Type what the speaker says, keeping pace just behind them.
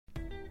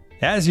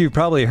As you've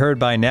probably heard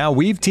by now,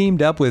 we've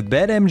teamed up with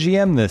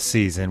BetMGM this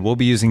season. We'll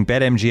be using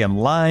BetMGM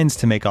lines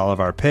to make all of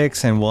our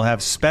picks, and we'll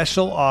have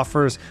special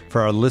offers for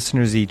our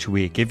listeners each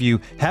week. If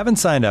you haven't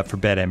signed up for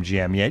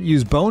BetMGM yet,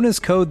 use bonus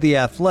code The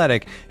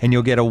Athletic, and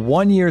you'll get a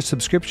 1-year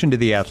subscription to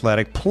The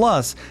Athletic,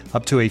 plus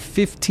up to a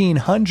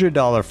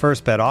 $1,500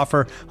 first bet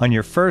offer on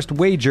your first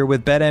wager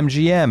with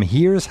BetMGM.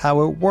 Here's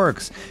how it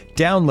works.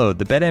 Download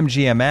the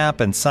BetMGM app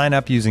and sign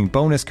up using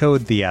bonus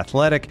code The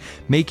Athletic.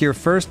 Make your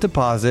first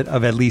deposit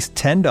of at least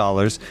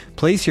 $10.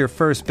 Place your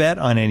first bet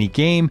on any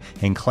game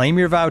and claim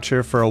your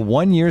voucher for a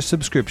 1-year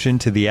subscription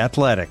to The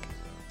Athletic.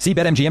 See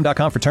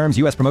BetMGM.com for terms.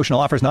 U.S. promotional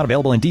offers not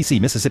available in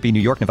D.C., Mississippi, New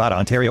York, Nevada,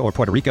 Ontario, or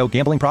Puerto Rico.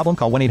 Gambling problem?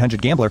 Call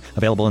 1-800-GAMBLER.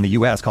 Available in the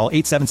U.S. Call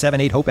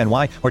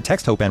 877-8-HOPE-NY or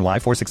text HOPE-NY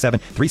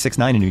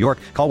 467-369 in New York.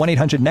 Call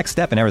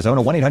 1-800-NEXT-STEP in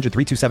Arizona.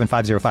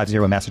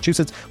 1-800-327-5050 in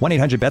Massachusetts.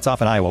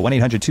 1-800-BETS-OFF in Iowa.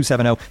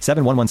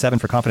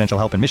 1-800-270-7117 for confidential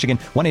help in Michigan.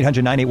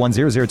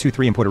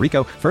 1-800-981-0023 in Puerto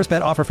Rico. First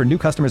bet offer for new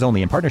customers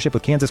only in partnership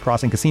with Kansas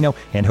Crossing Casino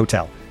and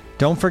Hotel.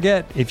 Don't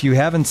forget, if you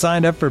haven't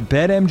signed up for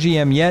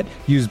BetMGM yet,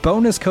 use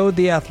bonus code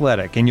The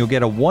Athletic, and you'll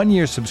get a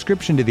 1-year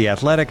subscription to The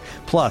Athletic,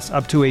 plus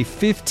up to a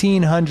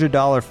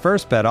 $1,500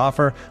 first bet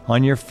offer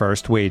on your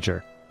first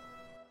wager.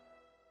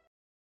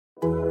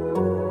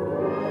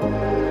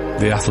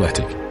 The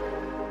Athletic.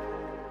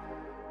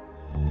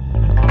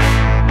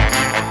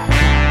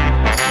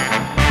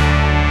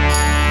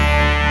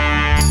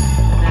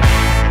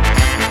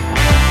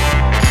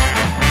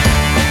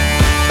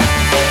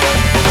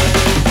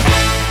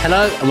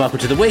 Hello and welcome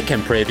to the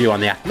weekend preview on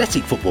the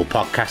Athletic Football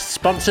Podcast,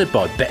 sponsored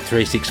by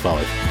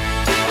Bet365.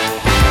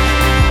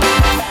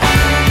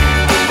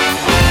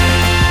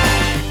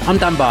 I'm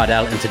Dan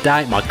Bardell, and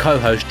today my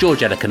co-host George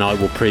Ellick and I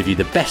will preview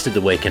the best of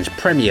the weekend's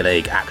Premier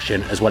League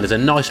action, as well as a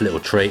nice little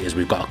treat as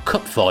we've got a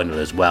cup final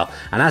as well.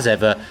 And as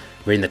ever,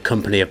 we're in the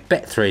company of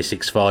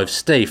Bet365,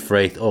 Steve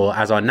Freeth, or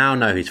as I now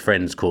know his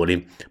friends call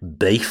him,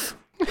 Beef.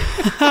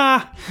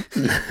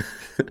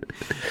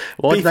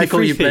 Why do they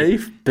call you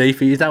Beef?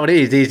 Beefy, is that what it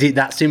is? Is it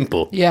that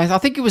simple? Yeah, I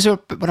think it was when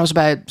I was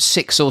about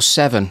 6 or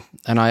 7,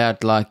 and I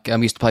had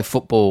used to play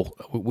football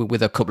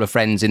with a couple of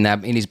friends in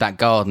his back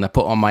garden. I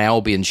put on my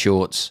Albion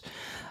shorts,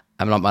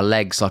 and my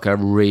legs are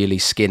really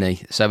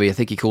skinny. So I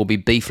think he called me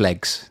Beef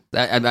Legs,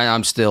 and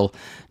I'm still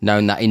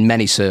known that in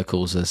many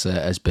circles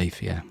as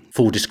Beef. Yeah.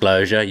 Full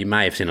disclosure, you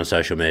may have seen on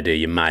social media,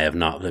 you may have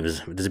not.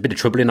 There's a bit of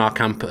trouble in our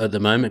camp at the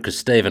moment because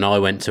Steve and I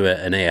went to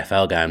an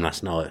EFL game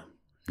last night.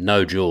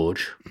 No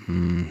George.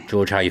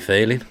 George, how you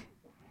feeling?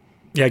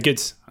 Yeah,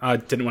 good. I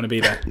didn't want to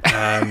be there.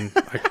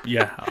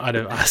 I'd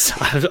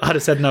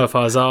have said no if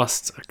I was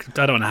asked. I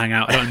don't want to hang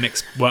out. I don't want to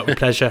mix work with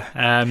pleasure.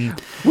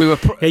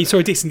 You saw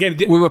a decent game.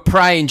 We were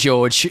praying,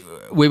 George.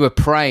 We were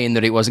praying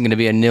that it wasn't going to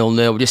be a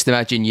 0-0. Just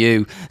imagine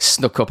you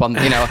snuck up on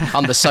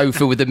the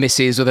sofa with the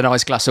missus with a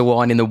nice glass of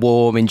wine in the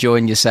warm,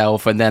 enjoying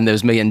yourself, and then there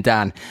was me and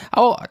Dan.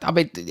 Oh, I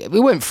mean, we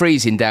weren't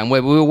freezing, Dan.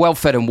 We were well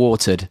fed and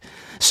watered.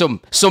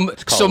 Some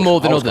more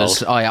than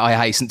others. I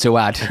hasten to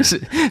add.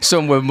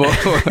 Some were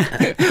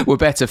were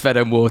better fed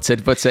and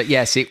watered. But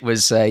yes, it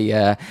was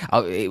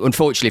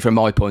unfortunately from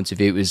my point of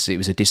view, it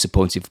was a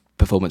disappointing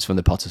performance from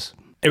the Potters.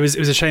 It was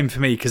a shame for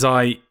me because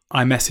I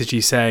messaged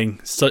you saying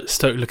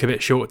Stoke look a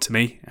bit short to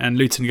me, and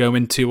Luton go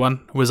win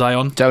 2-1. Was I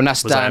on? Don't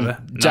ask Dan. No.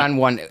 Dan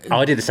won.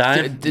 I did the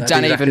same.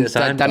 Dan even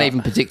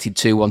predicted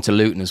 2-1 to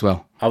Luton as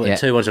well. I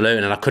went 2-1 to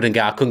Luton, and I couldn't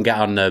get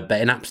on the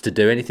betting apps to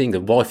do anything. The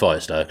Wi-Fi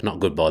at Stoke,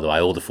 not good by the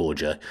way, or the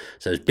 4G.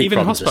 So there's big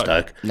problems at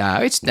Stoke.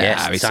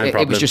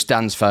 It was just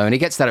Dan's phone. He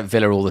gets that at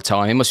Villa all the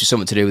time. It must be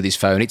something to do with his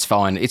phone. It's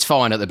fine. It's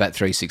fine at the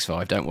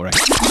Bet365. Don't worry.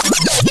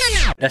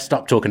 Let's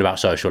stop talking about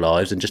social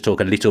lives and just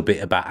talk a little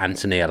bit about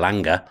Anthony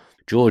Elanga.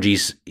 George,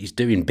 he's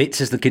doing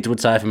bits, as the kids would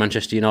say, for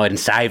Manchester United, and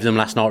saved them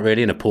last night,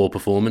 really, in a poor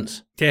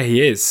performance. Yeah,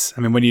 he is.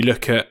 I mean, when you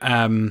look at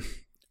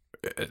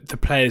the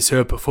players who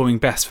are performing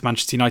best for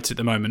Manchester United at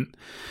the moment,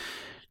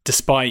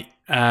 despite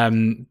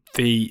the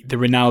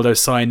Ronaldo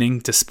signing,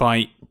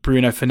 despite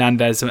Bruno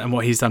Fernandes and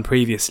what he's done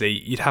previously,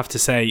 you'd have to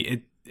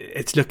say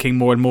it's looking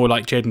more and more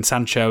like Jadon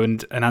Sancho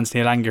and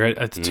Anthony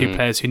Elanga are the two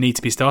players who need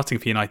to be starting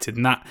for United,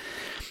 and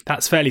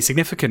that's fairly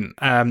significant.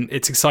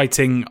 It's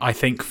exciting, I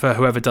think, for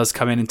whoever does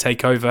come in and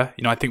take over.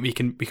 I think we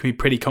can be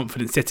pretty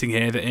confident sitting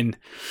here that in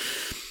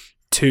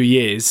 2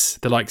 years,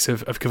 the likes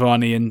of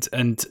Cavani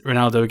and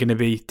Ronaldo are going to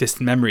be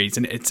distant memories.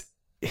 And it's,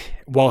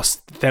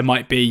 whilst there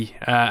might be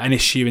an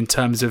issue in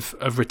terms of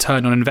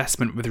return on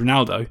investment with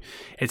Ronaldo,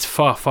 it's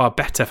far, far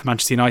better for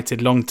Manchester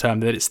United long term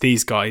that it's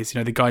these guys,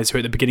 the guys who are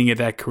at the beginning of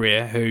their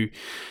career who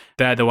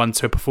they're the ones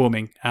who are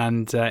performing.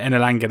 And in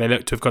Elanga, they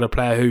look to have got a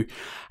player who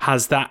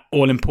has that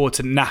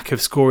all-important knack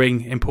of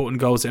scoring important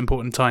goals at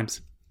important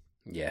times.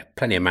 Yeah,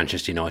 plenty of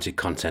Manchester United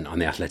content on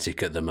The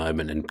Athletic at the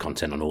moment, and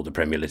content on all the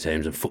Premier League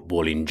teams and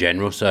football in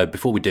general. So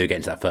before we do get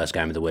into that first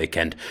game of the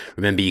weekend,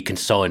 remember you can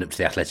sign up to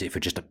The Athletic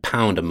for just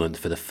 £1 a month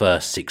for the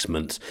first 6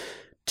 months.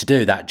 To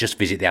do that, just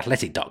visit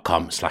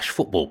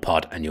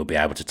theathletic.com/footballpod and you'll be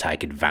able to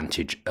take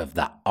advantage of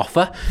that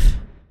offer.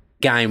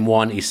 Game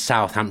 1 is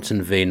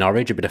Southampton v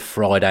Norwich, a bit of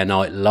Friday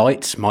night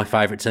lights. My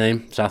favourite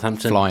team,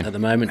 Southampton, at the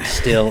moment.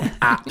 Still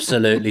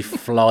absolutely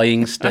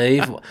flying,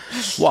 Steve.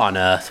 What on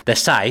earth? They're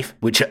safe,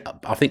 which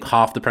I think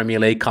half the Premier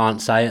League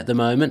can't say at the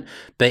moment.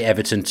 Beat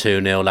Everton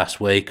 2-0 last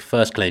week.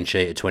 First clean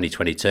sheet of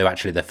 2022.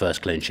 Actually, their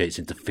first clean sheet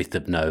since the 5th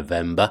of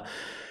November.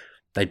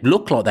 They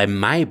look like they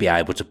may be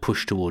able to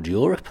push towards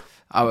Europe.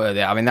 Oh,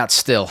 I mean, that's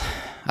still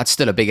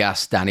a big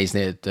ask, Dan,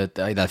 isn't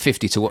it?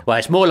 50 to 1. Well,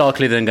 it's more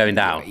likely than going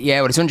down.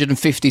 Yeah, well, it's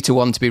 150 to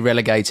 1 to be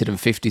relegated and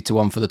 50 to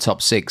 1 for the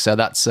top 6. So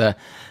that's a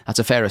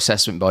fair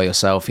assessment by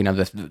yourself. You know,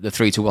 the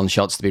 3 to 1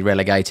 shots to be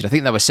relegated. I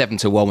think they were 7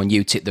 to 1 when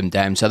you tipped them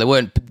down. So they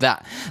weren't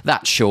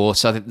that short.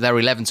 So they're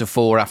 11 to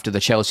 4 after the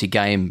Chelsea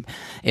game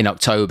in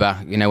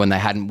October, you know, when they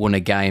hadn't won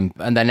a game.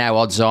 And they're now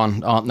odds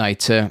on, aren't they,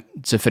 to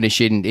finish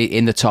in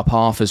the top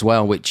half as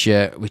well, which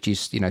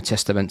is, you know,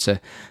 testament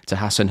to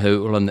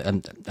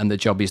Hasenhüttl and the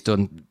job he's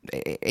done.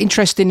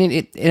 Interesting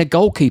in a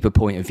goalkeeper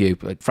point of view.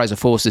 Fraser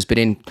Forster's been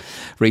in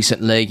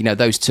recently. You know,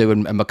 those two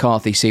and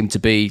McCarthy seem to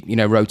be, you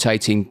know,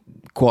 rotating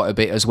quite a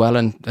bit as well,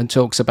 and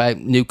talks about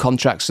new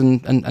contracts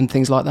and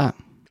things like that.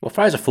 Well,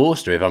 Fraser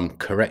Forster, if I'm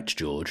correct,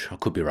 George, I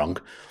could be wrong,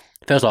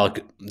 it feels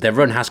like their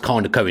run has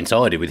kind of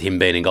coincided with him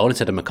being in goal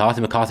instead of McCarthy.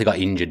 McCarthy got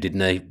injured,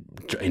 didn't he,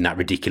 in that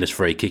ridiculous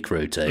free kick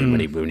routine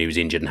when he was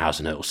injured and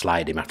Hasenhüttl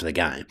slayed him after the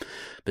game.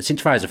 But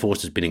since Fraser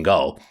Forster's been in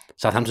goal,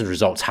 Southampton's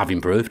results have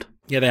improved.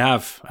 Yeah, they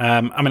have.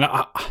 I mean,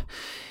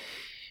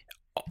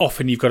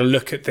 often you've got to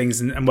look at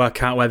things and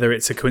work out whether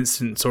it's a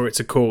coincidence or it's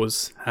a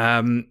cause.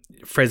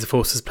 Fraser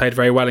Forster's played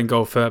very well in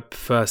goal for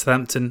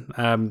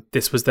Southampton.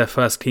 This was their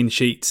first clean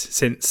sheet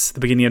since the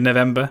beginning of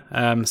November.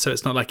 So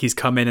it's not like he's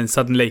come in and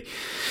suddenly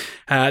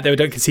they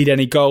don't concede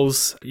any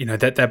goals. You know,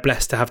 they're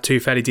blessed to have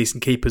two fairly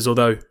decent keepers,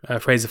 although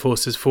Fraser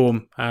Forster's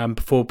form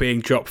before being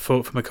dropped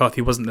for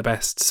McCarthy wasn't the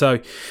best. So,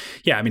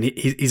 yeah, I mean,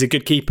 he's a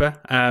good keeper.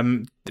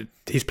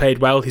 He's played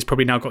well. He's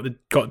probably now got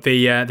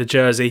the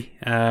jersey.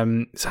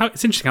 It's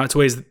interesting how it's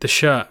always the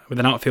shirt with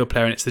an outfield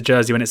player and it's the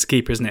jersey when it's the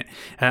keeper, isn't it?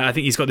 I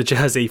think he's got the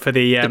jersey for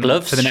the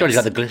gloves. For the sure, he's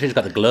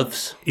got the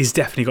gloves. He's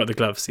definitely got the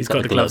gloves. He's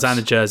got the gloves and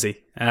the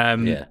jersey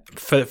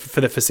for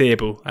the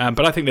foreseeable.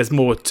 But I think there's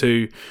more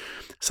to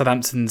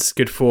Southampton's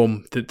good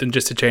form than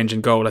just a change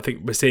in goal. I think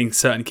we're seeing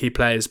certain key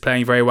players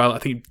playing very well. I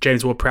think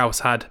James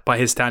Ward-Prowse had, by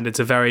his standards,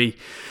 a very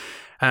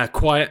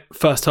quiet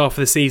first half of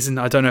the season.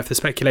 I don't know if the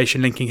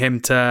speculation linking him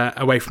to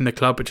away from the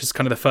club, which is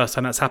kind of the first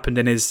time that's happened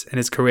in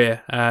his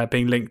career,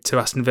 being linked to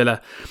Aston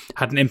Villa,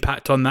 had an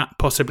impact on that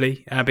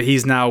possibly. But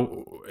he's now,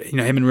 you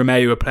know, him and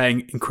Romeu are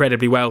playing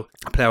incredibly well.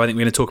 A player I think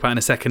we're going to talk about in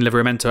a second,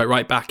 Livramento at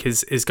right back,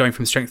 is going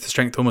from strength to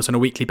strength almost on a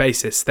weekly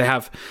basis. They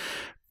have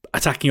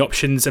attacking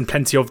options and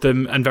plenty of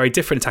them, and very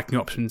different attacking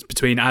options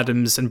between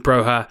Adams and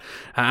Broha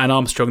and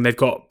Armstrong. They've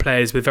got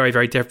players with very,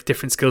 very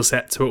different skill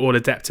sets who are all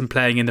adept in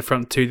playing in the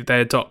front two that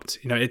they adopt.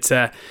 You know, it's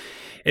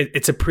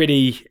a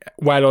pretty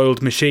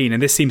well-oiled machine,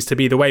 and this seems to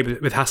be the way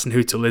with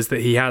Hasenhüttl, is that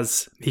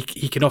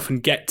he can often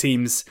get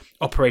teams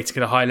operating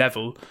at a high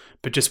level,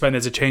 but just when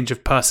there's a change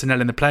of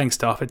personnel in the playing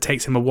staff, it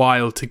takes him a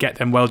while to get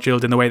them well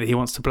drilled in the way that he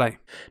wants to play.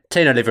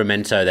 Tino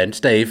Livramento then.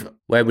 Steve,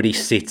 where would he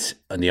sit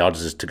on the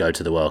odds to go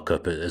to the World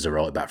Cup as a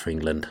right back for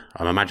England?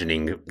 I'm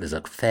imagining there's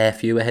a fair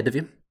few ahead of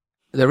him.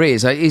 There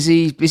is. Is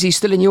he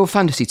still in your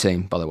fantasy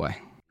team, by the way?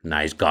 No,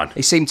 he's gone.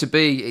 He seemed to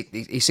be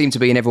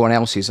in everyone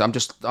else's.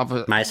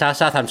 Mate,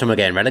 Southampton were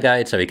getting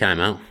relegated, so he came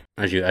out,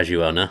 as you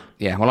well know.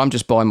 Yeah, well, I'm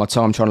just buying my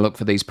time trying to look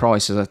for these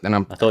prices, and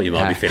I thought you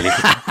might be feeling.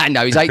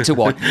 No, he's 8 to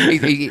 1.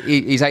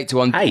 He's 8 to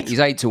 1. He's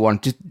 8 to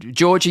 1.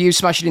 George, are you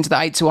smashing into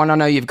that 8 to 1? I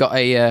know you've got got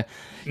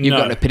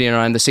an opinion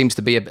on him. There seems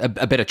to be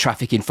a bit of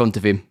traffic in front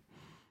of him.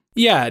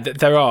 Yeah,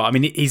 there are. I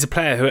mean, he's a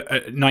player who,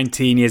 at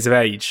 19 years of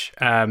age,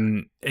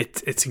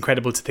 it's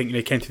incredible to think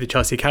he came through the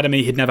Chelsea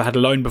Academy. He'd never had a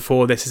loan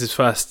before. This is his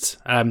first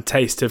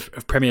taste of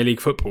Premier League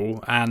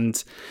football.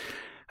 And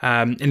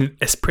in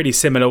a pretty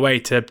similar way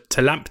to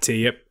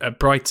Lamptey at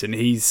Brighton,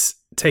 he's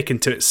taken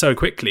to it so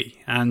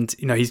quickly. And,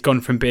 you know, he's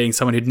gone from being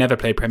someone who'd never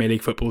played Premier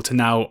League football to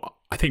now,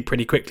 I think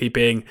pretty quickly,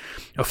 being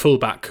a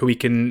fullback who we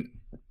can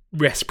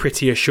rest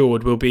pretty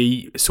assured will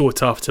be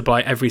sought after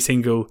by every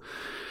single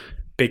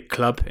big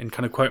club, in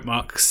kind of quote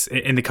marks,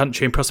 in the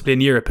country and possibly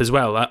in Europe as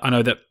well. I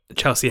know that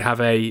Chelsea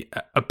have a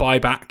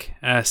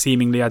buyback,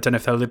 seemingly. I don't know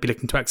if they'll be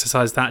looking to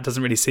exercise that. It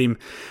doesn't really seem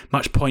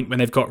much point when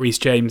they've got Reece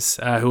James,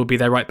 who will be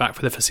their right back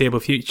for the foreseeable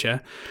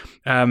future.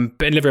 But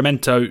in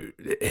Livramento,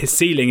 his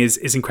ceiling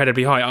is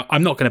incredibly high.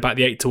 I'm not going to back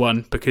the 8 to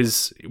 1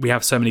 because we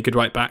have so many good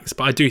right backs,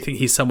 but I do think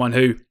he's someone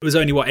who, it was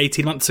only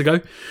 18 months ago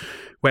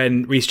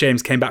when Reece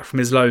James came back from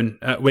his loan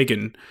at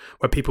Wigan,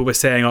 where people were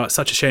saying, oh, it's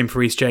such a shame for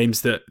Reece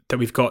James that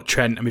we've got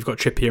Trent and we've got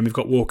Trippier and we've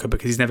got Walker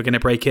because he's never going to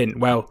break in.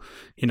 Well,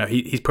 you know,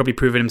 he's probably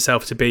proven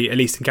himself to be, at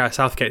least in Gareth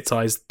Southgate's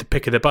eyes, the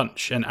pick of the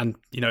bunch. And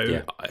you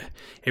know,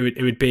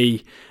 it would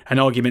be an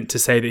argument to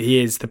say that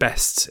he is the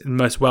best and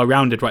most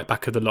well-rounded right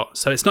back of the lot.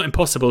 So it's not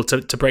impossible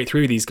to break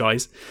through these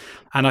guys.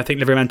 And I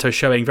think Livramento is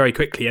showing very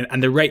quickly,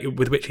 and the rate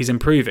with which he's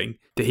improving,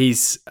 that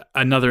he's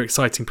another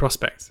exciting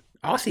prospect.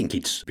 I think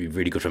it's be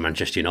really good for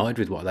Manchester United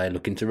with what they're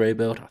looking to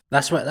rebuild.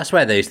 That's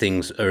where these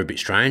things are a bit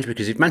strange,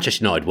 because if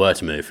Manchester United were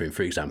to move for him,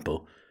 for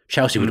example,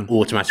 Chelsea would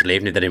automatically,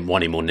 even if they didn't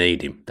want him or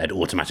need him, they'd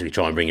automatically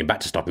try and bring him back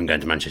to stop him going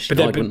to Manchester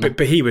United.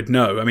 But he would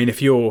know. I mean,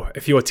 if you're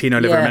Tino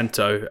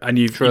Livramento and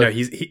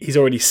he's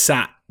already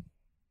sat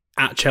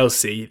at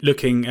Chelsea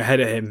looking ahead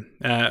of him,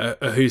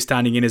 who's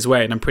standing in his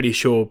way, and I'm pretty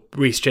sure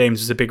Reece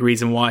James was a big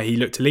reason why he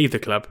looked to leave the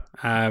club.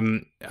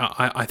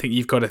 I think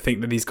you've got to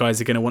think that these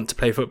guys are going to want to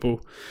play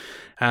football.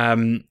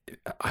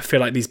 I feel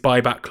like these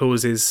buyback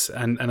clauses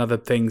and other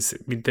things, I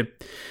mean,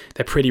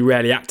 they're pretty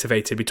rarely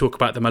activated. We talk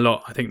about them a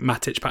lot. I think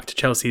Matic back to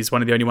Chelsea is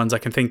one of the only ones I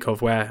can think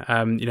of where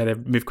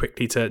they've moved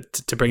quickly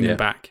to bring them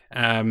back.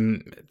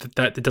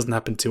 That doesn't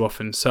happen too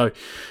often. So,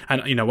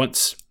 and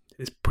once,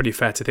 it's pretty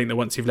fair to think that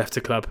once you've left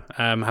a club,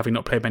 having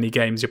not played many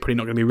games, you're probably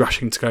not going to be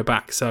rushing to go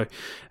back. So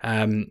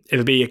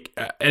it'll be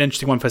an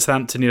interesting one for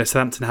Southampton.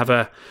 Southampton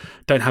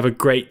don't have a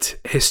great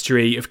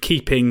history of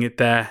keeping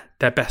their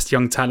best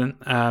young talent,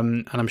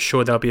 and I'm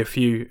sure there'll be a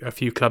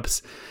few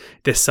clubs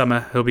this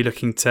summer who'll be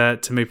looking to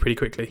move pretty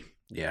quickly.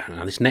 Yeah,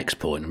 now this next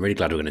point, I'm really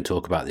glad we're going to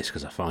talk about this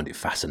because I find it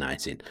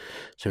fascinating.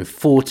 So in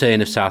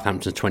 14 of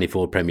Southampton's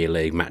 24 Premier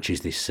League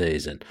matches this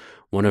season,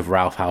 one of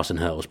Ralph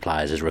Hasenhüttl's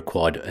players has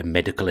required a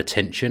medical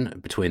attention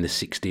between the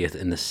 60th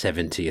and the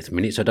 70th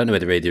minute. So I don't know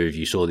whether either of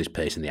you saw this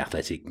piece in the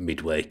Athletic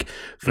midweek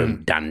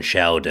from Dan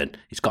Sheldon.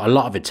 It's got a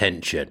lot of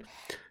attention.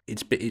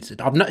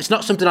 It's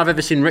not something I've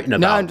ever seen written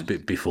about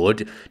before.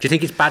 Do you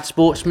think it's bad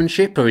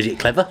sportsmanship or is it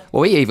clever?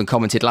 Well, we even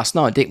commented last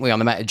night, didn't we, on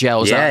the amount of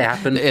gels it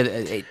happened.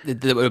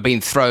 that were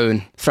being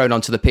thrown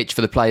onto the pitch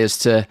for the players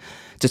to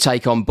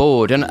take on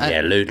board. And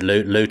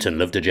Luton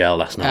loved a gel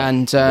last night.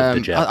 And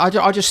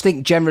I just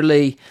think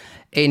generally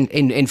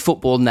in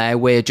football now,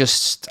 we're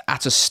just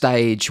at a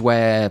stage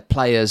where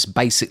players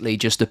basically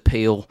just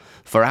appeal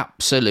for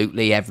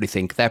absolutely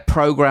everything. They're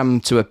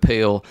programmed to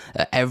appeal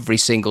at every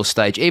single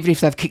stage. Even if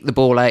they've kicked the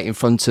ball out in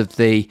front of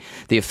the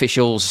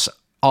officials'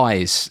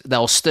 eyes,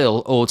 they'll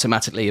still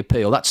automatically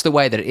appeal. That's the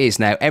way that it is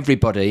now.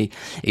 Everybody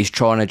is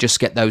trying to just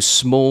get those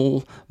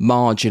small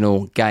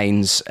marginal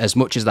gains as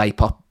much as they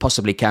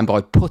possibly can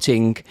by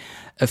putting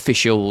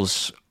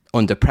officials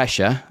under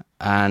pressure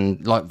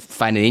and like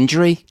feigning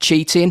injury,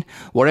 cheating,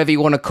 whatever you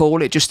want to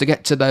call it, just to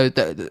get to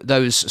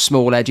those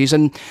small edges.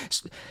 And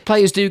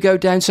players do go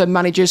down so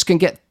managers can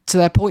get to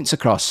their points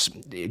across.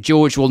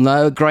 George will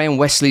know Graham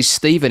Wesley's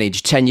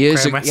Stevenage 10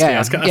 years ago. That's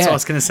what I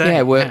was going to say.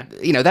 They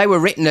were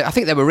written. I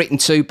think they were written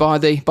to by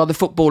the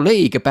Football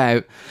League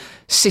about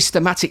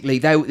systematically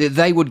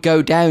they would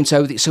go down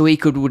so he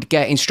would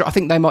get instructed. I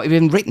think they might have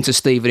even written to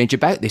Stevenage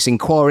about this,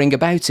 inquiring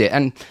about it.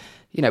 And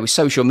with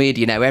social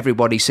media now,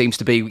 everybody seems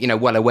to be,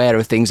 well aware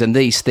of things, and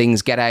these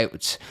things get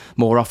out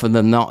more often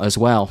than not as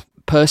well.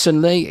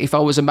 Personally, if I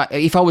was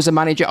a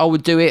manager, I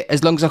would do it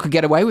as long as I could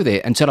get away with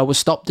it until I was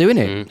stopped doing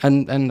it.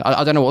 And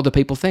I don't know what other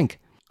people think.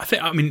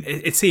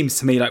 It seems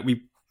to me like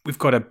we've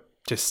got to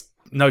just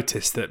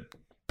notice that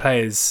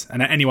players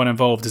and anyone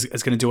involved is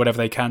going to do whatever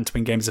they can to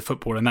win games of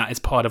football, and that is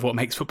part of what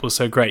makes football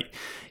so great.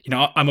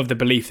 I'm of the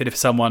belief that if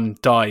someone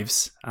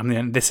dives,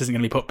 this isn't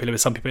going to be popular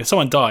with some people, if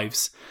someone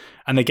dives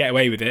and they get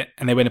away with it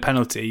and they win a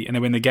penalty and they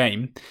win the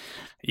game,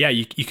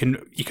 you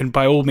can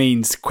by all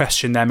means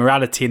question their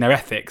morality and their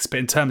ethics, but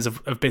in terms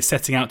of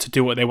setting out to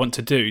do what they want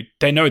to do,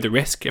 they know the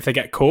risk. If they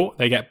get caught,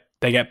 they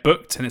get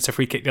booked and it's a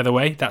free kick the other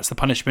way. That's the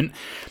punishment.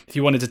 If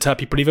you want to deter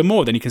people even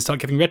more, then you can start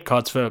giving red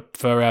cards for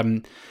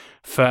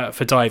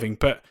diving.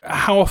 But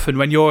how often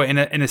when you're in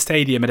a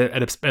stadium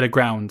at a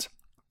ground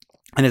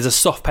and there's a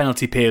soft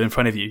penalty peel in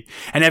front of you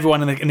and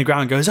everyone in the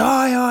ground goes,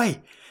 "Oi,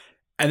 oi,"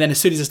 and then as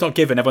soon as it's not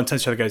given, everyone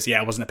turns to each other and goes,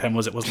 "Yeah, it wasn't a pen,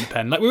 was it? Wasn't a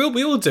pen." Like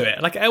we all do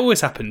it. Like it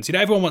always happens.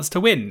 Everyone wants to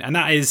win, and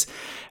that is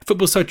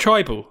football's so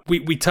tribal.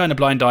 We turn a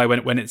blind eye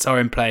when it's our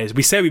own players.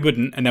 We say we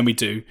wouldn't, and then we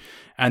do.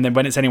 And then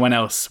when it's anyone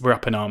else, we're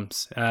up in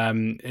arms.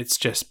 It's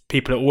just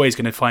people are always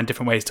going to find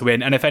different ways to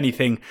win. And if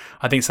anything,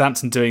 I think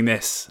Southampton doing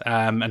this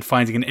and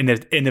finding an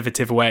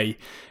innovative way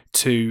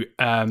to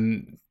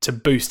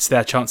boost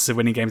their chances of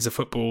winning games of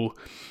football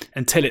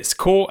until it's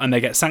caught and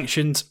they get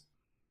sanctioned,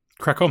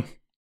 crack on.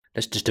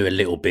 Let's just do a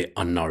little bit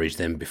on Norwich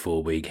then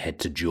before we head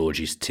to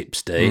George's tip,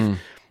 Steve.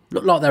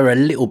 Looked like they were a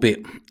little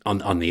bit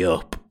on the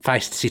up.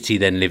 Faced City,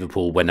 then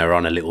Liverpool when they're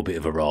on a little bit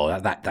of a roll.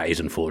 That is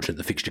unfortunate,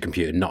 the fixture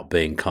computer not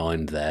being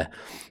kind there.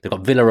 They've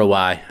got Villa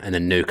away and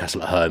then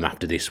Newcastle at home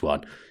after this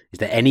one. Is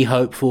there any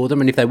hope for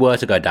them? And if they were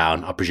to go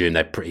down, I presume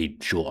they're pretty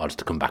short odds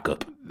to come back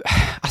up.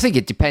 I think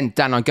it depends,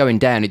 Dan, on going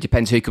down. It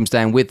depends who comes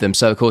down with them.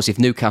 So, of course, if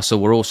Newcastle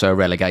were also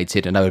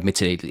relegated, and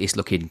admittedly it's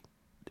looking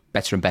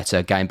better and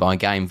better game by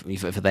game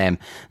for them,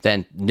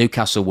 then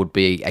Newcastle would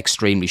be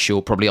extremely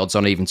short, probably odds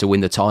on even to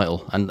win the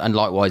title, and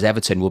likewise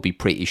Everton will be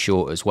pretty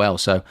short as well.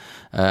 So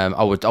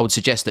I would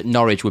suggest that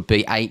Norwich would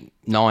be 8,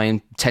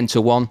 9, 10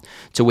 to 1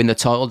 to win the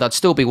title. They'd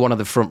still be one of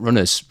the front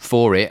runners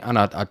for it, and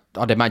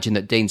I'd imagine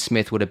that Dean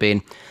Smith would have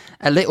been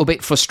a little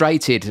bit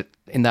frustrated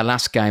in their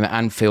last game at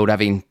Anfield,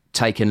 having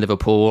taken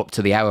Liverpool up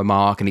to the hour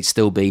mark and it's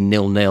still been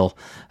 0-0,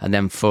 and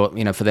then for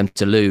them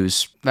to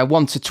lose, they're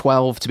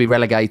 1-12 to be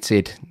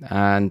relegated,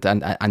 and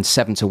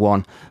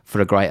 7-1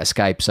 for a great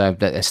escape. So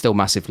they're still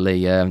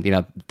massively,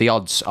 the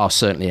odds are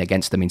certainly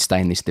against them in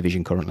staying in this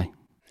division currently.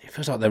 It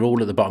feels like they're all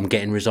at the bottom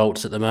getting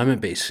results at the moment,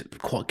 but it's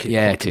quite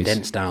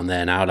condensed down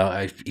there now.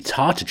 Like, it's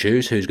hard to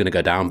choose who's going to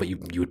go down, but you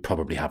would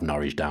probably have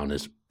Norwich down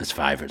as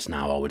favourites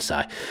now, I would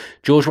say.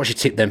 George, what's your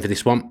tip then for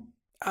this one?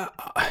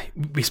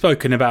 We've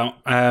spoken about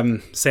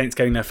Saints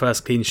getting their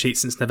first clean sheet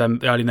since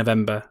early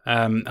November.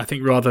 I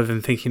think rather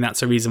than thinking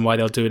that's a reason why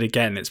they'll do it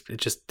again, it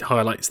just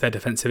highlights their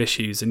defensive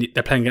issues. And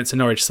they're playing against a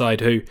Norwich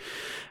side who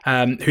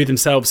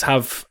themselves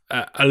have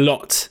a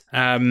lot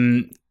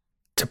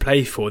to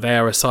play for. They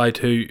are a side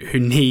who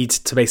need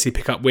to basically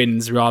pick up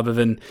wins rather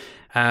than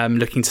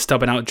looking to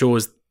stubborn out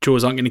draws.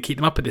 Draws aren't going to keep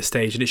them up at this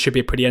stage, and it should be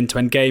a pretty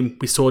end-to-end game.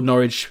 We saw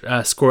Norwich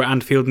score at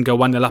Anfield and go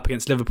 1-0 up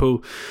against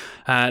Liverpool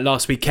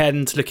last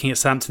weekend. Looking at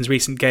Southampton's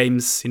recent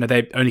games,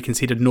 they only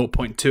conceded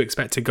 0.2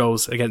 expected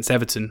goals against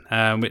Everton,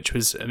 which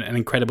was an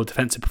incredible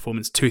defensive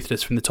performance,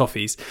 toothless from the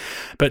Toffees.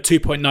 But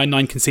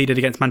 2.99 conceded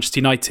against Manchester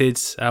United,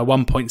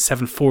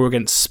 1.74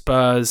 against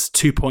Spurs,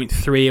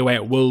 2.3 away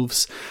at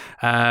Wolves.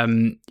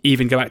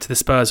 Even go back to the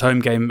Spurs home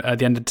game at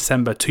the end of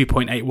December,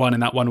 2.81 in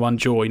that 1-1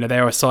 draw. They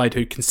are a side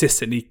who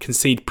consistently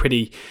concede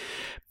pretty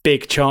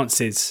big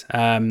chances.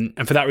 And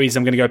for that reason,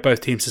 I'm going to go both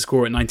teams to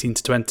score at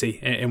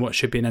 19-20 in what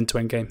should be an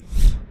end-to-end game.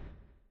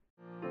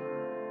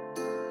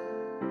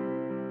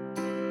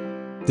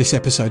 This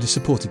episode is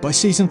supported by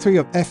Season 3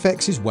 of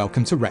FX's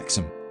Welcome to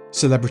Wrexham.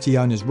 Celebrity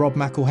owners Rob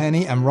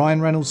McElhenney and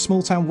Ryan Reynolds'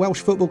 small-town Welsh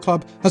football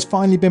club has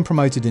finally been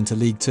promoted into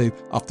League 2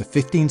 after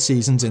 15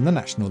 seasons in the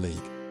National League.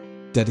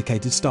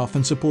 Dedicated staff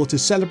and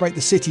supporters celebrate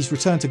the city's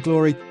return to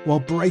glory while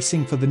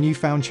bracing for the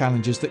newfound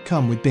challenges that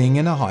come with being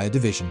in a higher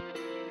division.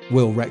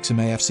 Will Wrexham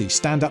AFC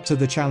stand up to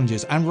the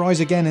challenges and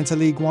rise again into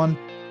League 1?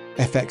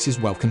 FX is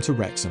Welcome to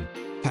Wrexham.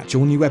 Catch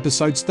all new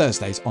episodes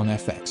Thursdays on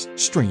FX.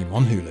 Stream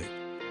on Hulu.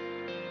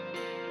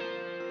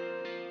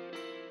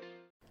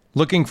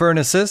 Looking for an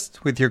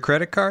assist with your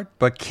credit card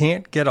but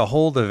can't get a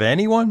hold of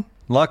anyone?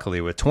 Luckily,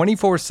 with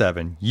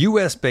 24/7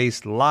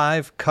 US-based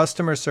live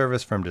customer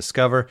service from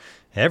Discover,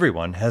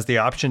 everyone has the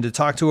option to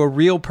talk to a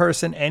real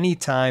person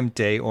anytime,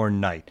 day or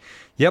night.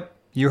 Yep,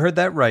 you heard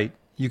that right.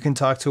 You can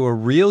talk to a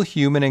real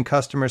human in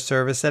customer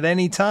service at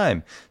any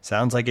time.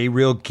 Sounds like a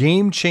real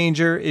game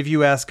changer if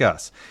you ask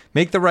us.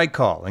 Make the right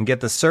call and get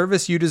the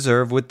service you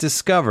deserve with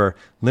Discover.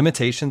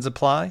 Limitations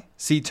apply.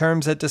 See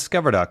terms at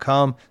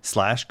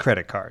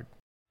discover.com/creditcard.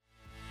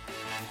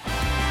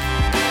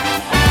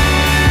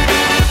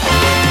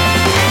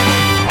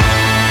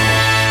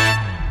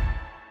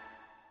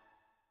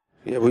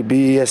 Yeah, will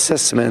be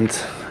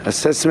assessment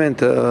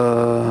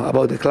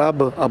about the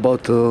club,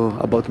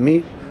 about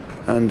me,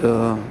 and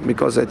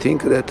because I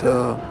think that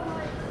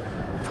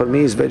for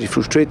me it's very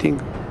frustrating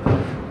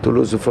to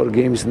lose 4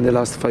 games in the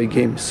last 5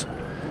 games.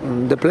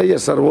 The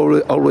players are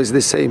always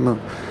the same.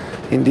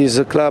 In this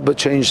club,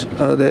 change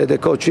the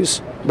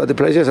coaches, but the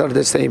players are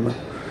the same.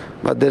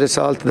 But the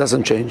result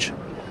doesn't change.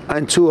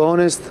 I'm too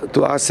honest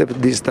to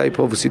accept this type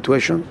of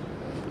situation,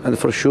 and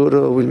for sure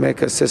we'll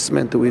make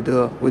assessment with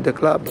the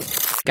club.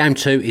 Game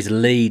 2 is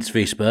Leeds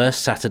v Spurs,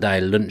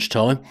 Saturday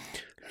lunchtime.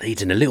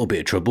 Leeds in a little bit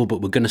of trouble,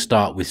 but we're going to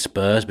start with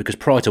Spurs because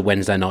prior to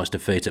Wednesday night's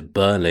defeat at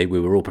Burnley, we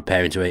were all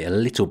preparing to eat a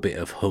little bit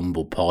of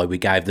humble pie. We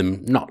gave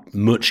them not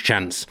much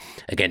chance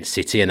against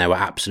City, and they were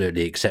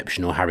absolutely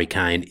exceptional, Harry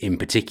Kane in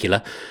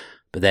particular.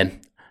 But then,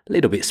 a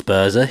little bit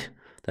Spursy.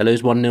 They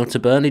lose 1-0 to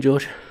Burnley,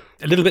 George.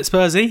 A little bit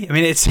Spursy. I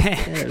mean, it's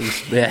I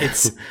was trying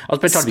to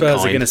be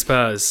Spurs kind. against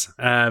Spurs.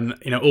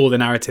 All the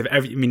narrative.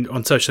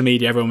 On social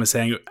media, everyone was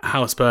saying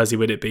how Spursy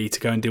would it be to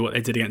go and do what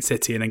they did against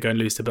City and then go and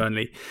lose to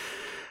Burnley.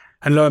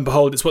 And lo and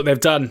behold, it's what they've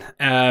done.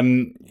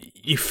 I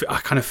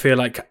kind of feel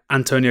like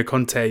Antonio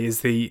Conte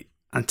is the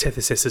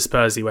antithesis of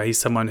Spursy, where he's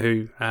someone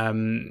who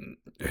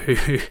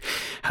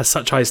has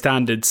such high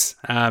standards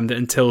that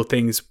until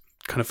things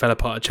kind of fell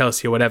apart at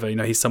Chelsea or whatever,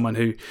 he's someone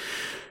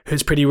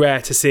who's pretty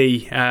rare to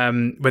see.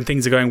 When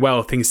things are going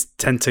well, things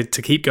tend to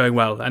keep going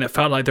well. And it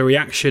felt like the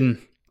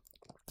reaction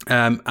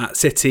at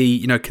City,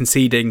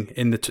 conceding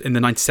in the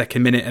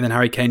 92nd minute, and then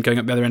Harry Kane going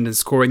up the other end and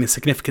scoring, the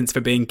significance for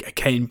being a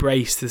Kane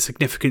brace, the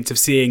significance of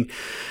seeing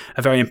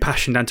a very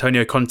impassioned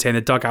Antonio Conte in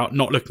the dugout,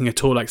 not looking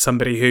at all like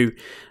somebody who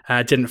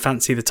didn't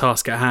fancy the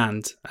task at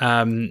hand,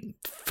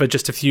 for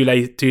just a few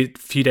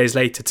days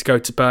later to go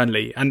to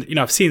Burnley. And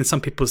I've seen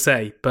some people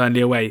say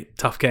Burnley away,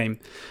 tough game.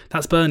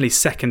 That's Burnley's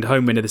second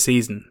home win of the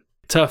season.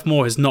 Turf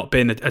Moor has not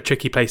been a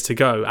tricky place to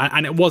go,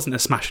 and it wasn't a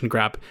smash and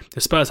grab.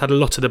 The Spurs had a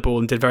lot of the ball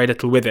and did very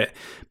little with it.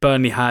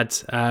 Burnley had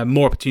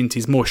more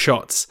opportunities, more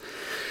shots,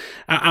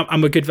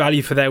 and were good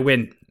value for their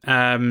win.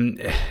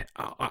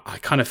 I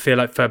kind of feel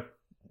like for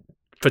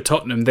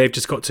Tottenham, they've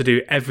just got to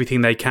do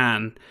everything they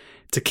can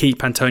to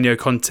keep Antonio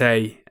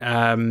Conte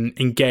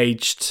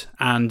engaged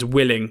and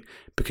willing,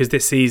 because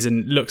this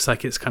season looks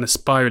like it's kind of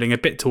spiralling a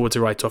bit towards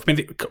a write-off. I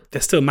mean,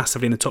 they're still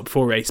massively in the top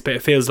 4 race, but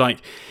it feels like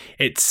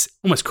it's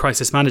almost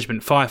crisis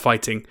management,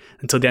 firefighting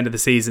until the end of the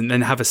season,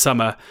 then have a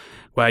summer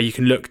where you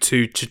can look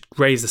to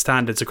raise the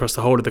standards across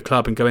the whole of the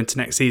club and go into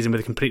next season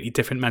with a completely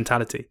different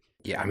mentality.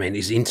 Yeah, I mean,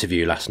 his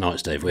interview last night,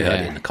 Steve, we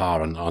heard it in the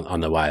car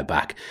on the way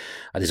back.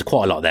 There's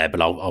quite a lot there, but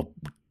I'll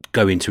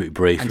go into it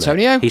briefly.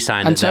 Antonio? He's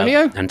saying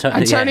Antonio? Antonio?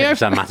 Yeah,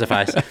 Sam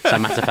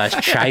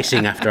Matterface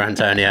chasing after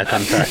Antonio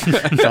Conte,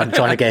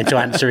 trying to get him to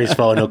answer his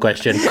final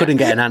question. Couldn't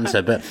get an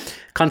answer, but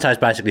Conte's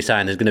basically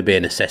saying there's going to be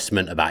an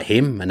assessment about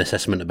him, an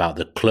assessment about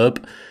the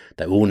club,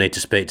 that we all need to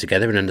speak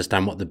together and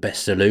understand what the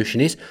best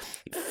solution is.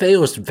 It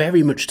feels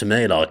very much to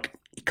me like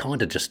he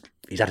kind of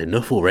he's had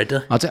enough already.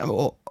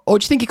 Or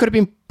do you think it could have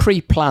been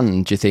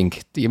pre-planned, do you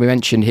think? We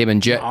mentioned him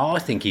and Joe. I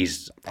don't think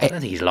he's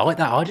like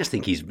that. I just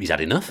think he's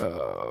had enough.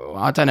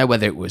 I don't know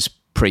whether it was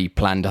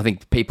pre-planned. I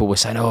think people were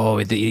saying,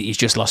 he's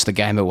just lost the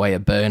game away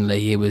at Burnley.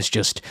 He was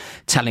just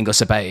telling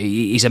us about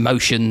his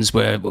emotions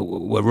were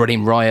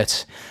running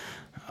riot.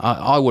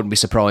 I wouldn't be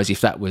surprised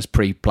if that was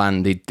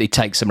pre-planned. He'd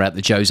take some out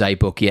the Jose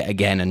book yet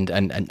again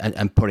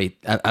and put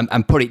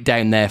it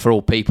down there for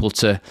all people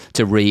to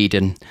read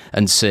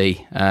and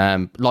see.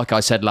 Like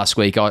I said last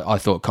week, I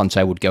thought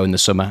Conte would go in the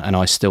summer, and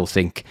I still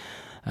think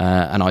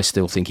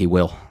he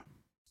will.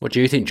 What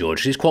do you think,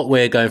 George? It's quite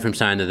weird going from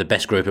saying they're the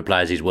best group of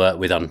players he's worked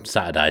with on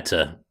Saturday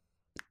to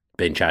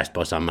being chased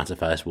by Sam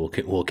Matterface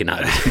walking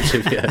out of his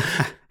interview.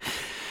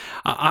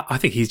 I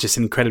think he's just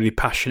an incredibly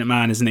passionate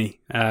man, isn't he?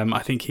 I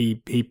think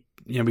he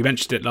we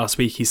mentioned it last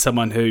week. He's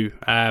someone who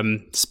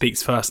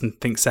speaks first and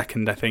thinks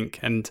second, I think.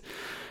 And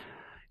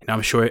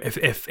I'm sure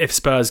if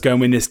Spurs go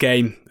and win this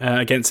game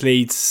against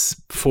Leeds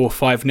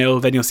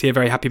 4-5-0, then you'll see a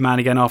very happy man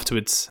again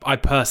afterwards. I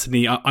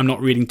personally, I'm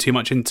not reading too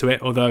much into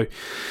it, although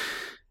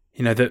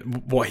that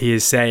what he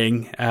is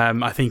saying,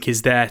 I think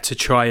is there to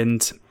try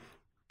and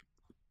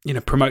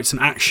promote some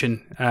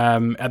action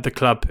at the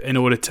club in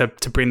order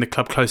to bring the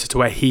club closer to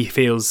where he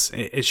feels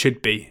it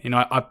should be.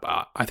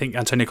 I think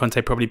Antonio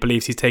Conte probably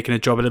believes he's taken a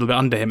job a little bit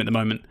under him at the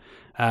moment.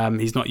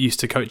 He's not used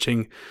to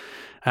coaching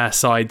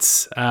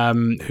sides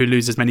who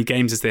lose as many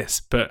games as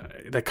this, but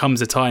there comes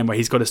a time where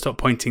he's got to stop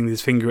pointing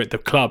his finger at the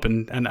club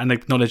and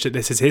acknowledge that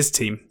this is his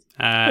team.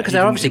 Because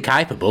they're obviously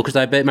capable, because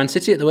they beat Man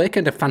City at the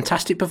weekend, a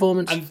fantastic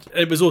performance. And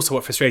it was also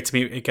what frustrated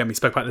me, again, we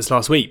spoke about this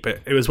last week, but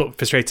it was what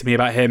frustrated me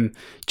about him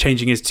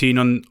changing his tune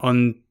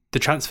on the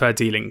transfer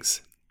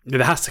dealings.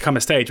 There has to come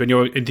a stage when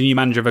you're the new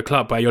manager of a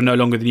club where you're no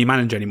longer the new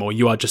manager anymore.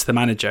 You are just the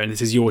manager, and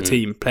this is your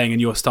team playing in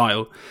your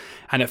style.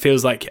 And it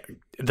feels like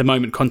at the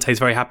moment Conte is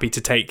very happy to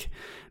take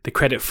the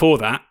credit for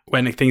that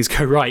when things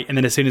go right, and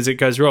then as soon as it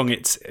goes wrong,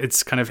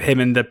 it's kind of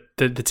him and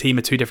the team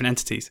are two different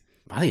entities.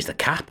 I think it's the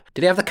cap.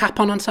 Did he have the cap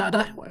on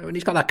Saturday? When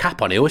he's got that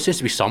cap on, he always seems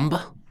to be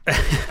sombre. I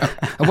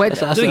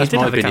think he did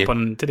have the cap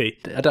on, did he?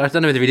 I don't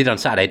know whether he did on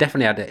Saturday. He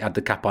definitely had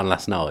the cap on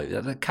last night.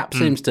 The cap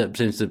seems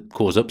to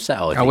cause upset.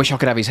 I wish I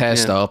could have his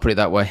hairstyle, put it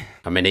that way.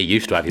 I mean, he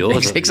used to have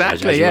yours.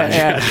 Exactly,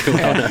 yeah.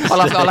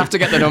 I'll have to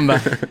get the number.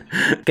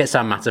 Get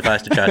Sam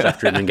Matterface to chase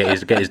after him and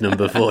get his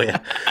number for you.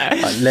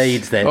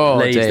 Leeds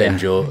then,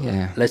 Joe.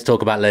 Yeah. Let's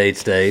talk about Leeds,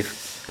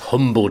 Steve.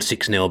 Humbled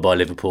 6-0 by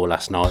Liverpool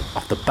last night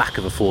off the back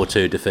of a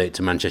 4-2 defeat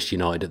to Manchester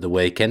United at the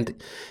weekend.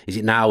 Is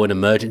it now an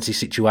emergency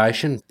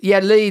situation? Yeah,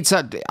 Leeds,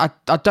 I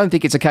don't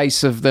think it's a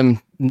case of them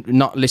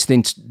not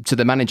listening to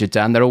the manager,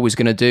 Dan. They're always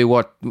going to do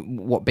what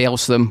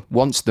Bielsa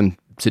wants them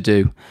to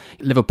do.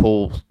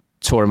 Liverpool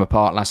tore them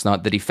apart last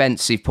night. The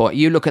defensive point,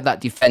 you look at that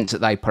defence that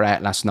they put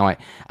out last night.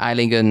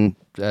 Ayling and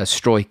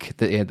Struijk,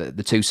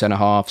 the two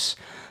centre-halves.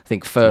 I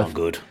think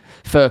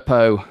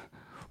Firpo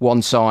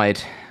one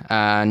side,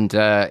 and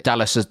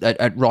Dallas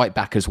at right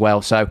back as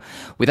well. So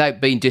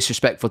without being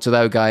disrespectful to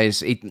those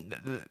guys,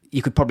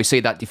 you could probably see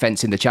that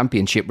defence in the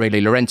Championship,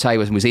 really. Llorente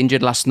was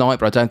injured last night,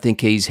 but I don't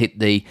think he's hit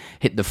the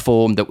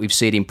form that we've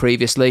seen him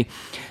previously.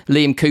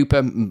 Liam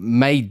Cooper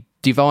may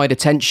divide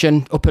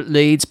attention up at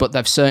Leeds, but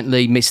they've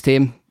certainly missed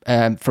him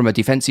from a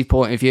defensive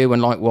point of view,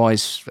 and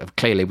likewise,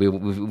 clearly,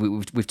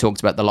 we've talked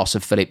about the loss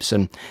of Phillips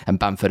and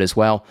Bamford as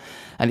well.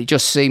 And it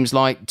just seems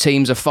like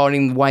teams are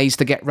finding ways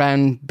to get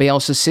round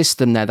Bielsa's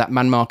system there, that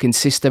man-marking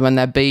system, and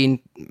they're being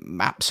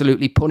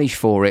absolutely punished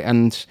for it.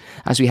 And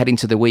as we head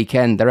into the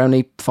weekend, they're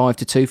only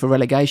 5-2 for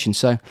relegation,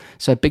 so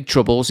big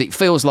troubles. It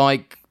feels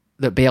like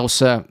that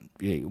Bielsa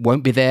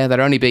won't be there.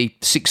 They'll only be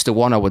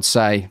 6-1, I would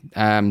say,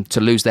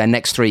 to lose their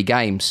next 3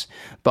 games.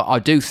 But I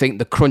do think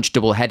the crunch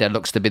double header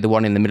looks to be the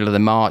one in the middle of the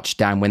March,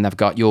 Dan, when they've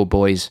got your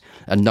boys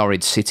and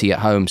Norwich City at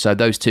home. So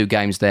those 2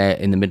 games there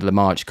in the middle of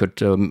March could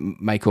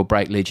make or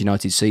break Leeds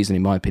United's season,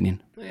 in my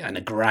opinion. Yeah, and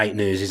the great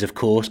news is, of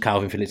course,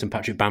 Calvin Phillips and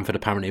Patrick Bamford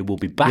apparently will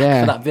be back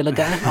for that Villa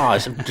game. I'm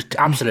just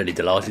absolutely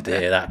delighted to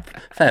hear that.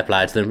 Fair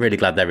play to them. Really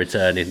glad they're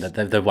returning.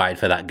 They've waited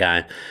for that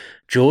game.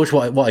 George,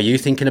 what are you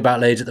thinking about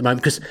Leeds at the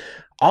moment? Because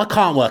I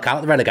can't work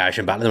out the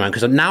relegation battle at the moment,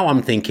 because now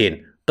I'm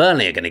thinking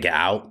Burnley are going to get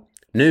out,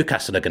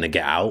 Newcastle are going to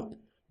get out,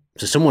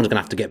 so someone's going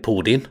to have to get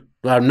pulled in.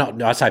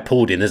 Well, I say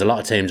pulled in. There's a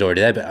lot of teams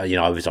already there, but if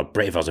I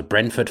was a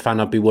Brentford fan,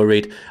 I'd be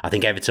worried. I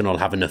think Everton will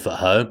have enough at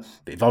home.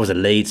 But if I was a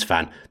Leeds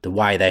fan, the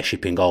way they're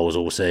shipping goals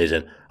all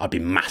season, I'd be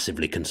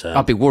massively concerned.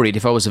 I'd be worried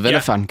if I was a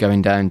Villa fan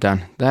going down,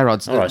 Dan. Their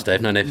odds. All right,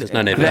 Steve. No need for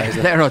that.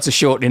 Their odds are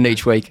shortening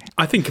each week.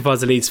 I think if I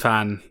was a Leeds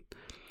fan,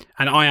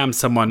 and I am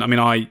someone,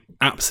 I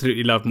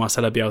absolutely love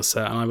Marcelo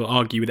Bielsa, and I will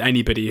argue with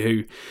anybody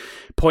who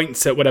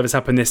points at whatever's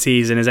happened this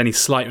season as any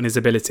slight on his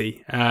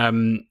ability.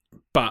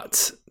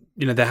 But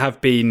there have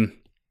been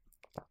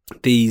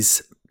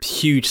these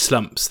huge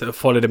slumps that have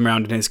followed him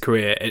around in his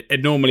career.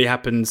 It normally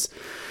happens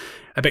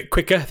a bit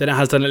quicker than it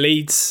has done at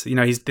Leeds.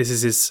 This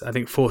is his, I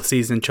think, 4th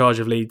season in charge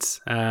of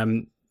Leeds,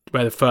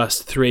 where the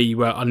first 3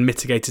 were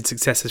unmitigated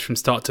successes from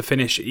start to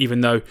finish, even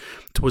though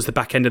towards the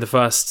back end of the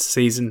first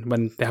season,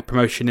 when they had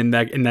promotion in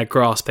their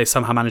grasp, they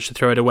somehow managed to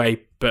throw it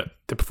away, but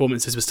the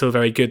performances were still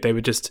very good. They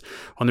were just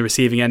on the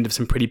receiving end of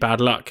some pretty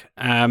bad luck.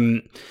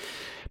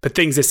 But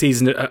things this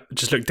season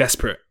just look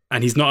desperate.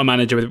 And he's not a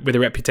manager with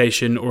a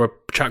reputation or a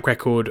track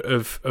record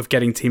of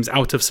getting teams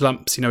out of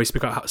slumps. We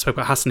spoke about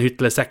Hassan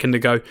Huttl a second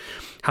ago.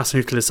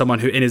 Hassan Huttl is someone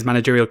who, in his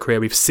managerial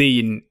career, we've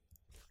seen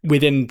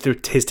within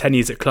his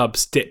tenures at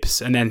clubs,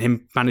 dips, and then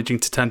him managing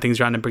to turn things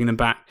around and bring them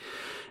back.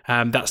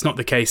 That's not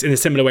the case in a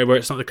similar way where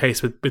it's not the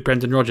case with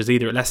Brendan Rodgers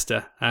either at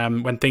Leicester.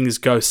 When things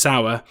go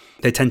sour,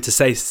 they tend to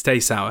stay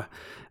sour.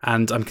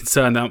 And I'm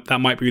concerned that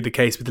might be the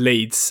case with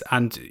Leeds.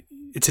 And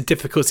it's a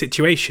difficult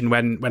situation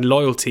when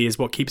loyalty is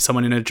what keeps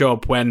someone in a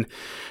job, when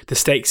the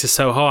stakes are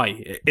so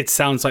high. It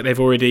sounds like they've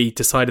already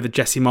decided that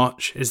Jesse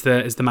Marsch is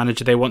the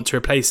manager they want to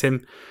replace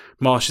him.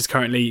 Marsch is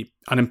currently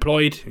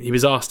unemployed. He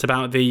was asked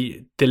about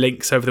the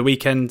links over the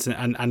weekend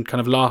and kind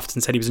of laughed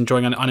and said he was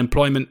enjoying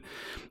unemployment.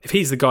 If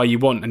he's the guy you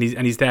want and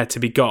he's there to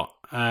be got,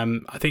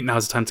 I think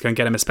now's the time to go and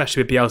get him,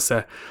 especially with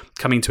Bielsa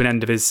coming to an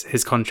end of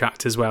his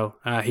contract as well.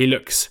 He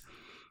looks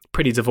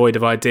pretty devoid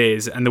of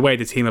ideas, and the way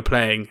the team are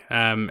playing,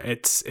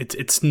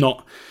 it's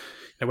not.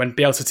 When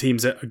Bielsa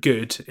teams are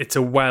good, it's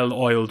a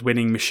well-oiled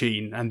winning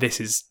machine, and this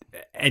is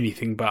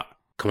anything but.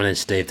 Come on in,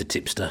 Steve, the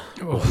tipster.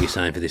 What are you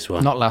saying for this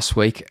one? Not last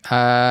week.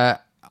 I'm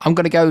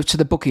going to go to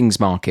the bookings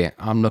market.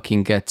 I'm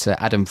looking at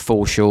Adam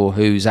Forshaw,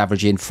 who's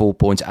averaging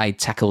 4.8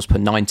 tackles per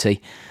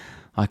 90.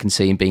 I can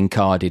see him being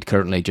carded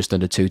currently just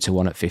under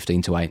 2-1 at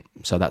 15-8.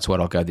 So that's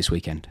where I'll go this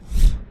weekend.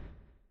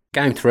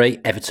 Game 3,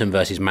 Everton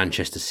versus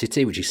Manchester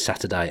City, which is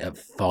Saturday at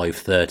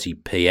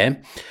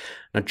 5:30pm.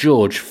 Now,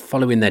 George,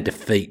 following their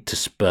defeat to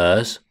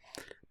Spurs,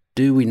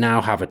 do we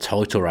now have a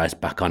title race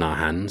back on our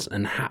hands?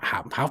 And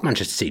how have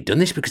Manchester City done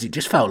this? Because it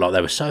just felt like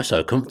they were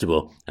so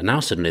comfortable, and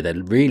now suddenly they're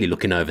really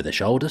looking over their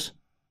shoulders.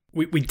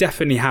 We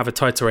definitely have a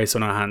title race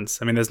on our hands.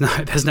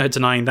 There's no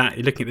denying that.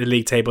 You're looking at the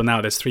league table now.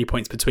 There's 3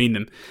 points between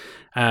them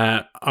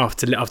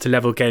after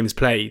level games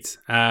played.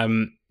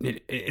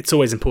 It's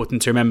always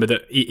important to remember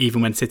that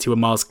even when City were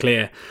miles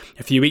clear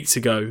a few weeks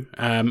ago,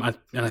 and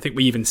I think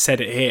we even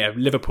said it here,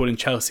 Liverpool and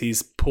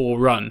Chelsea's poor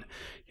run,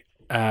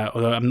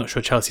 although I'm not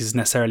sure Chelsea's has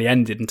necessarily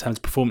ended in terms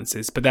of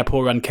performances, but their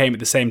poor run came at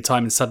the same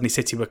time and suddenly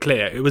City were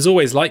clear. It was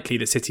always likely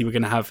that City were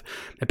going to have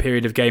a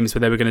period of games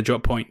where they were going to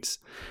drop points.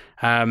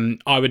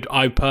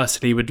 I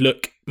personally would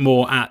look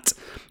more at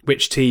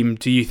which team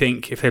do you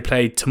think, if they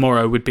played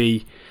tomorrow, would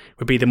be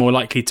the more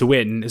likely to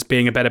win, as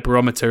being a better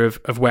barometer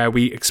of where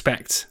we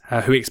expect,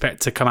 who we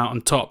expect to come out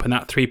on top. And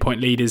that 3-point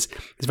lead is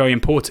very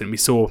important. We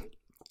saw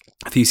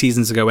a few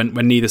seasons ago when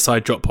neither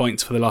side dropped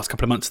points for the last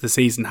couple of months of the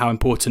season, how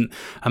important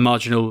a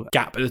marginal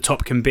gap at the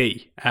top can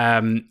be.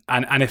 And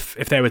if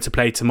they were to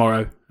play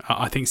tomorrow,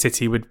 I think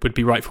City would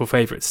be rightful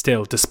favourites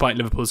still, despite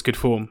Liverpool's good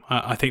form.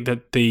 I think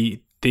that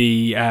the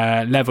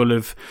level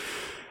of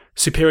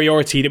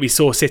superiority that we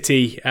saw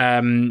City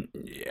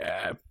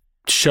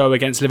show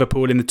against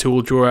Liverpool in the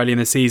 2-2 draw early in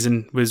the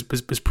season was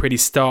pretty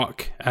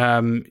stark.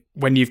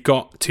 When you've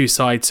got two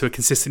sides who are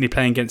consistently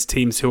playing against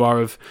teams who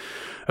are of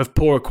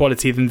poorer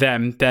quality than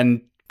them,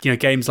 then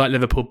games like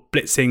Liverpool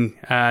blitzing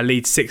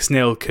Leeds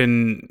 6-0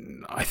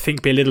 can, I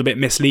think, be a little bit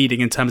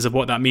misleading in terms of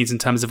what that means in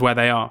terms of where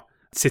they are.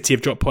 City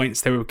have dropped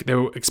points. They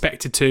were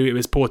expected to. It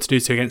was poor to do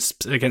so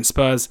against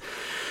Spurs.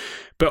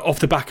 But off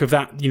the back of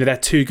that, they're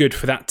too good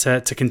for that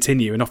to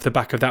continue. And off the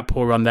back of that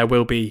poor run, there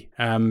will be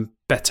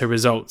better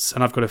results.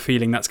 And I've got a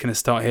feeling that's going to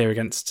start here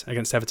against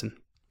Everton.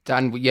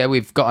 Dan, yeah,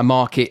 we've got a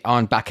market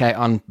back out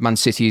on Man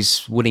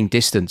City's winning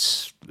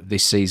distance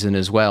this season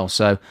as well.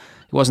 So it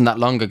wasn't that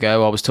long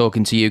ago I was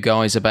talking to you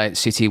guys about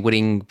City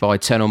winning by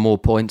 10 or more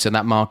points and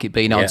that market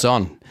being odds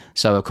on.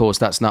 So, of course,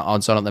 that's not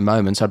odds on at the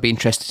moment. So I'd be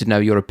interested to know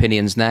your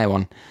opinions now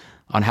on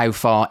how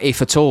far,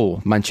 if at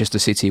all, Manchester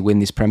City win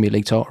this Premier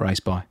League title race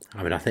by.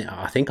 I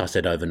think I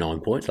said over 9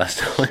 points last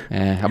time.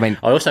 Yeah,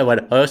 I also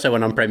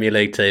went on Premier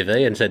League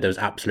TV and said there was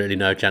absolutely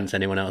no chance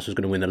anyone else was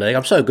going to win the league.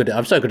 I'm so good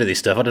at this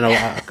stuff. I don't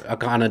know. I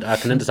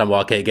can understand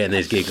why I keep getting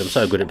these gigs. I'm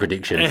so good at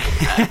predictions.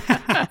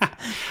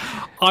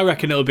 I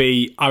reckon it'll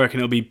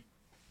be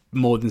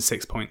more than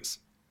 6 points.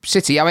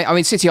 City.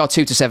 City are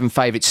 2-7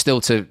 favourites still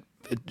to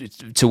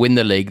to win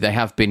the league. They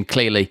have been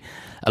clearly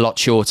a lot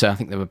shorter. I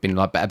think they've been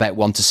like about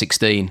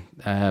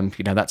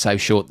 1-16. That's how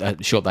short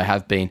they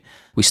have been.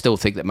 We still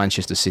think that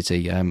Manchester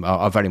City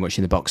are very much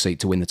in the box seat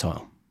to win the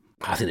title.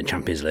 I think the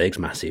Champions League's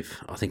massive.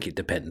 I think it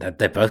depends.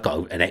 They've both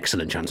got an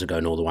excellent chance of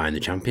going all the way in the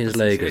Champions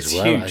League as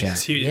well. Huge.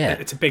 It's huge. Yeah.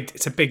 It's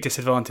a big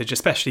disadvantage,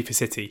 especially for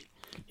City.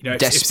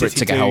 Desperate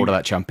to get hold of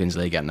that Champions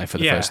League, aren't they, for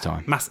the first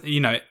time?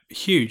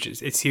 Huge.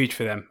 It's huge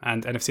for them.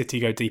 And if City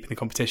go deep in the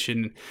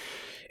competition,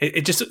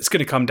 it's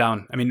going to come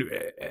down. I mean,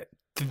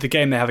 the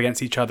game they have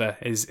against each other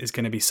is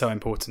going to be so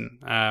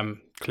important,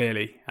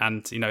 clearly.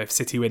 And if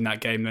City win that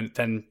game,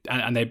 then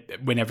they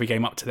win every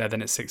game up to there,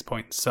 then it's 6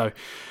 points. So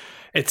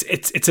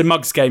it's a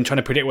mug's game trying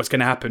to predict what's going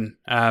to happen.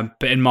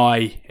 But in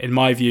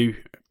my view,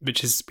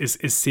 which is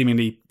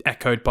seemingly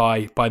echoed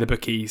by the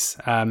bookies,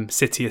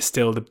 City is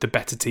still the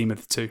better team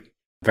of the two.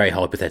 Very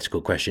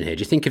hypothetical question here. Do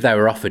you think if they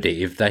were offered it,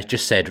 if they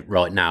just said,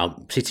 right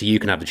now, City, you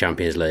can have the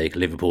Champions League,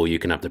 Liverpool, you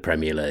can have the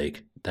Premier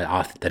League,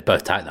 they'd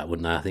both take that,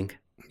 wouldn't they, I think?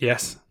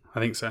 Yes, I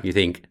think so. You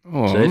think?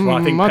 Well,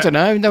 I don't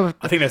know.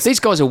 I think these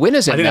guys are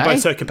winners, aren't they? I think they're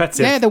both so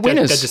competitive. Yeah, they're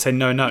winners. They'd just say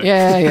no.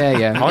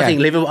 Yeah. I think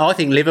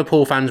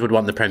Liverpool fans would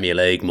want the Premier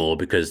League more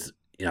because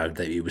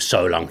it was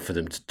so long for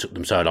them. Took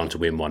them so long to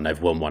win one.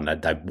 They've won one.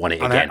 They've won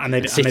it again. And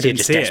they City didn't are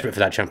just see desperate it. for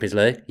that Champions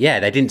League.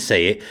 Yeah, they didn't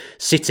see it.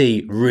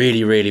 City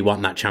really, really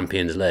want that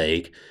Champions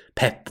League.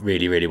 Pep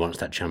really, really wants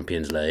that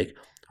Champions League.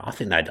 I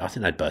think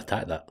they'd both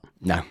take that.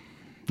 No,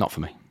 not for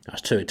me.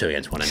 That's two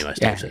against one anyway.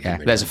 Yeah.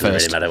 There's a first. Doesn't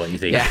really matter what you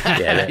think.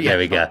 There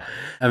we go.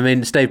 I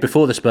mean, Steve,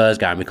 before the Spurs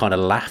game, we kind of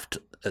laughed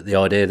at the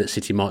idea that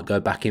City might go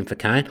back in for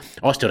Kane.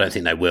 I still don't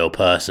think they will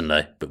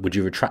personally, but would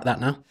you retract that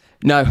now?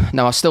 No,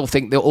 I still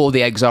think that all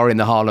the eggs are in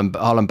the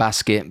Haaland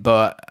basket,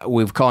 but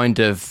we've kind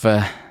of,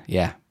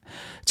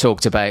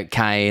 talked about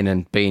Kane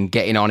and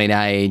getting on in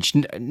age.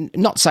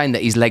 Not saying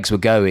that his legs were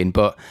going,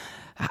 but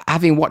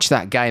having watched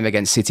that game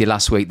against City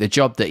last week, the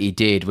job that he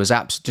did was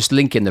just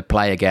linking the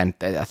play again.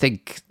 I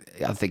think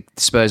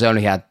Spurs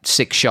only had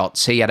 6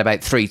 shots. He had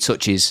about 3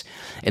 touches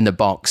in the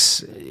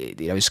box.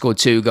 He scored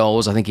 2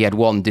 goals. I think he had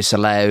 1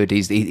 disallowed.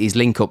 His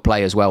link-up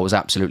play as well was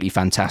absolutely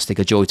fantastic.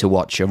 A joy to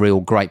watch. A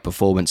real great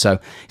performance. So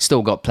he's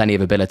still got plenty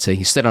of ability.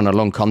 He's still on a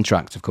long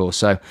contract, of course.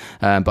 So,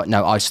 but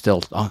no, I still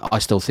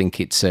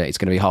think it's going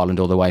to be Haaland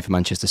all the way for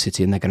Manchester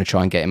City, and they're going to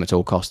try and get him at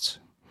all costs.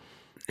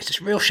 It's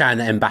just a real shame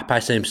that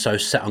Mbappe seems so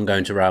set on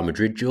going to Real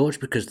Madrid, George,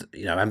 because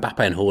Mbappe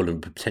and Haaland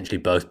would potentially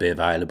both be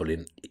available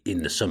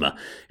in the summer.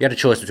 You had a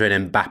choice between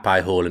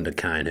Mbappe, Haaland and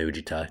Kane. Who would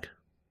you take?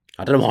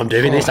 I don't know why I'm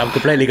doing this. I'm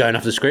completely going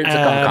off the script.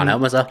 I can't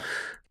help myself.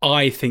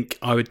 I think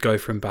I would go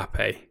for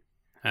Mbappe.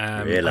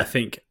 Really? I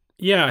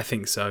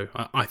think so.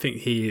 I think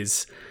he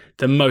is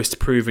the most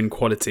proven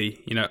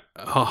quality.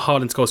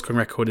 Haaland's goal scoring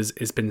record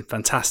has been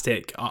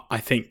fantastic. I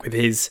think with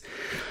his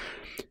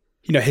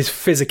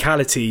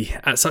physicality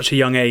at such a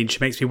young age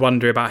makes me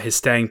wonder about his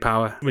staying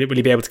power. Will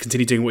he be able to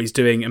continue doing what he's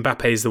doing?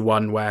 Mbappe is the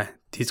one where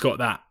he's got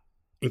that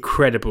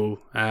incredible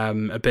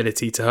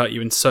ability to hurt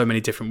you in so many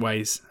different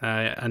ways.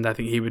 And I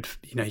think he would,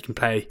 he can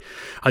play.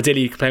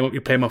 Ideally, you can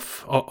play him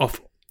off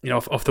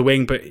the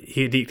wing, but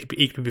he'd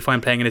equally be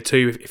fine playing in a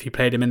 2 if you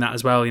played him in that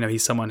as well.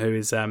 He's someone who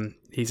is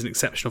he's an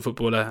exceptional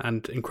footballer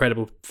and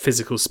incredible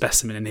physical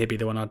specimen, and he'd be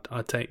the one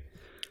I'd take.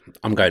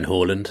 I'm going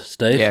Haaland,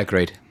 Steve. Yeah,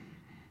 agreed.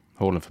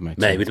 Haaland for me.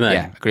 Mate with me.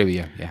 Yeah, agree with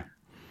you. Yeah.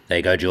 There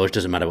you go, George.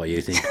 Doesn't matter what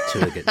you think. Two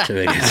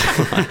against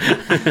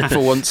one. For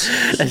once.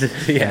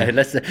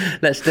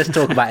 Let's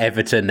talk about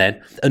Everton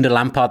then. Under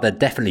Lampard, they're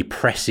definitely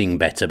pressing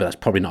better, but that's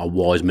probably not a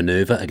wise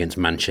manoeuvre against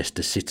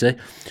Manchester City.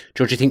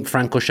 George, do you think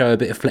Frank will show a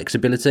bit of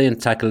flexibility and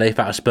take a leaf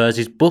out of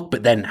Spurs' book?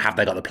 But then have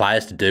they got the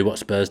players to do what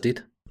Spurs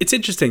did? It's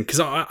interesting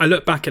because I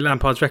look back at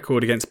Lampard's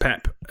record against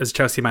Pep as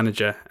Chelsea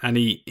manager, and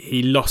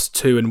he lost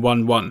 2 and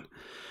won 1.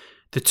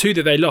 The 2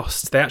 that they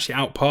lost, they actually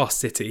outpassed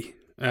City,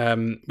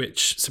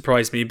 which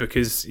surprised me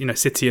because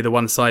City are the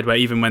one side where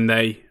even when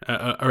they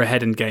are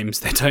ahead in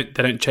games, they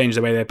don't change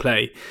the way they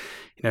play.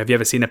 Have you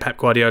ever seen a Pep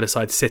Guardiola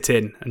side sit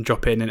in and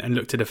drop in and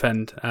look to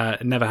defend?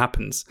 It never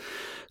happens.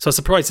 So I was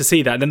surprised to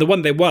see that. And then the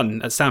one they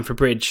won at Stamford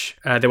Bridge,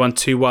 they won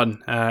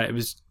 2-1. It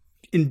was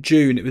in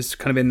June. It was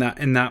kind of in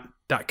that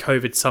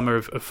COVID summer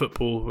of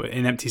football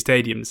in empty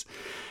stadiums.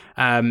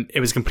 It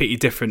was a completely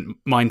different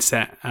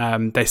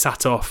mindset. They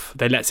sat off.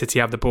 They let City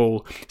have the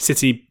ball.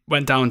 City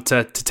went down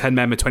to 10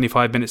 men with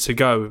 25 minutes to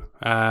go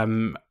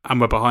and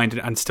were behind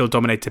and still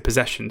dominated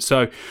possession.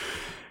 So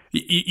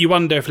you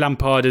wonder if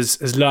Lampard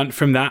has learnt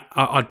from that.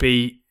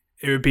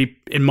 It would be,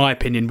 in my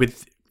opinion,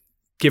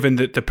 given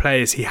that the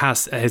players he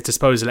has at his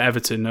disposal at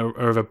Everton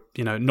are of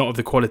not of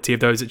the quality of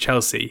those at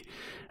Chelsea.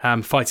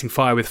 Fighting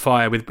fire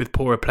with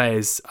poorer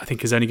players, I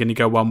think is only going to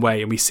go one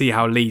way, and we see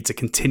how Leeds are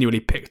continually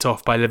picked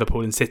off by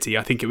Liverpool and City.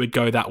 I think it would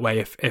go that way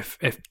if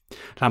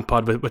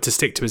Lampard were to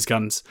stick to his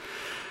guns.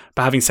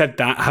 But having said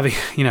that,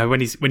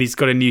 when he's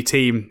got a new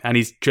team and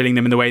he's drilling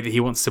them in the way that he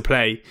wants to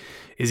play,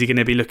 is he going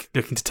to be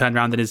looking to turn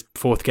around in his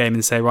 4th game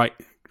and say right,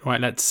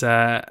 let's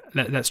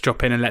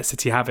drop in and let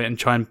City have it and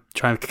try and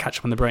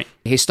catch them on the break?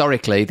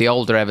 Historically, the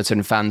older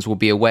Everton fans will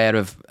be aware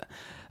of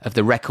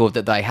the record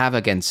that they have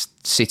against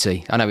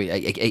City. I know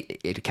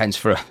it accounts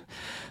for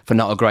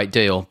not a great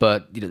deal,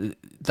 but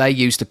they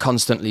used to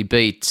constantly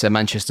beat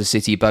Manchester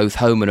City both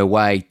home and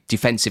away.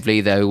 Defensively,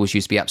 they always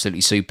used to be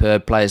absolutely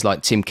superb. Players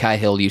like Tim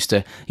Cahill used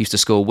to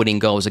score winning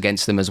goals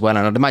against them as well.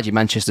 And I'd imagine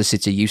Manchester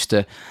City used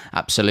to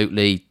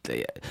absolutely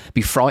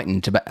be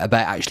frightened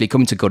about actually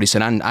coming to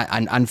Goodison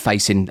and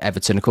facing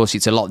Everton. Of course,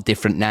 it's a lot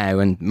different now,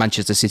 and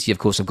Manchester City, of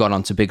course, have gone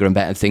on to bigger and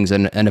better things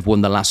and have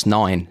won the last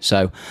 9.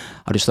 So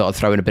I just thought I'd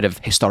throw in a bit of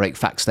historic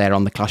facts there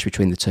on the clash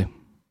between the two.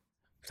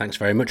 Thanks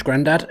very much,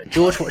 Grandad.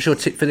 George, what's your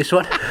tip for this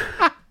one?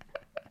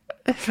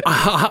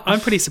 I'm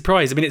pretty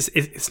surprised. I mean,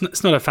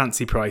 it's not a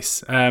fancy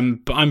price,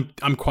 but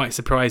I'm quite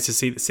surprised to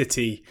see that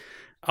City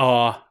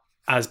are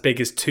as big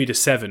as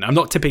 2-7. I'm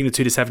not tipping the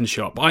 2-7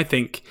 shot, but I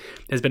think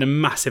there's been a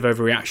massive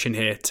overreaction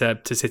here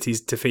to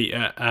City's defeat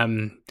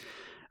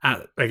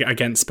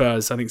against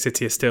Spurs. I think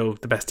City is still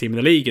the best team in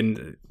the league,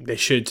 and they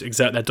should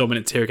exert their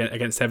dominance here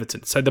against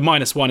Everton. So the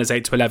 -1 is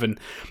 8-11,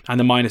 and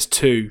the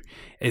 -2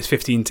 is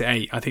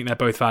 15-8. I think they're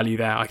both value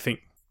there. I think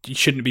you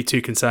shouldn't be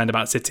too concerned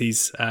about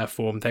City's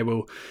form. They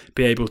will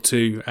be able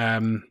to,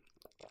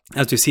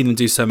 as we've seen them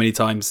do so many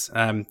times,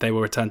 they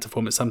will return to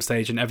form at some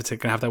stage, and Everton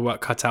can have their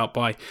work cut out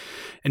by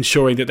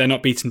ensuring that they're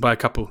not beaten by a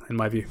couple, in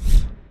my view.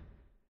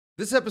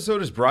 This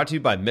episode is brought to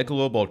you by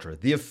Michelob Ultra,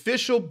 the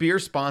official beer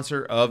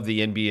sponsor of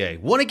the NBA.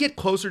 Want to get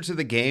closer to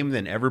the game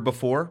than ever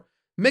before?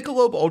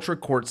 Michelob Ultra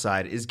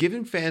Courtside is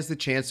giving fans the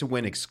chance to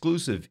win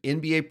exclusive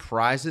NBA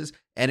prizes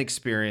and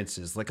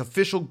experiences like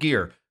official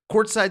gear,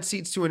 courtside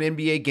seats to an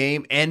NBA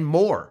game, and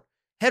more.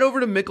 Head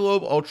over to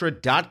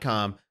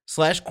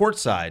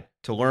MichelobUltra.com/courtside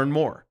to learn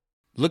more.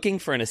 Looking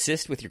for an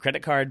assist with your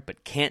credit card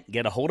but can't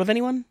get a hold of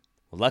anyone?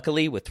 Well,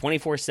 luckily, with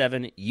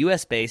 24/7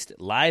 US-based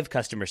live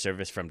customer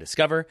service from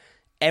Discover,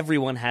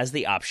 everyone has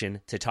the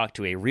option to talk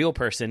to a real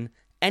person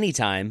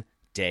anytime,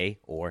 day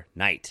or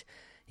night.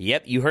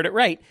 Yep, you heard it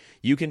right.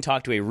 You can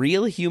talk to a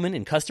real human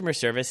in customer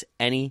service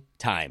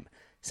anytime.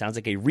 Sounds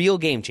like a real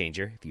game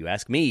changer, if you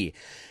ask me.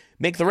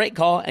 Make the right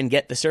call and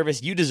get the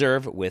service you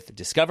deserve with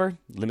Discover.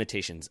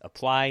 Limitations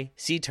apply.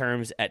 See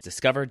terms at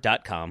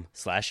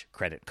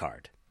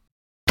discover.com/creditcard.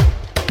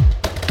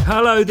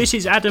 Hello, this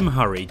is Adam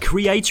Hurrey,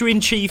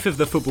 Creator-in-Chief of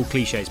the Football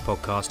Clichés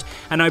podcast,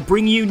 and I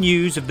bring you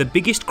news of the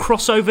biggest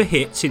crossover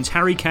hit since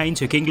Harry Kane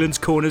took England's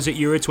corners at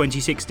Euro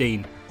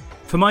 2016.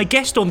 For my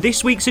guest on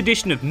this week's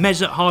edition of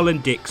Mez at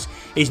Harland Dix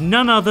is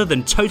none other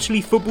than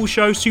Totally Football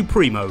Show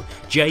Supremo,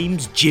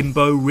 James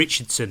Jimbo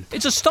Richardson.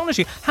 It's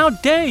astonishing. How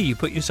dare you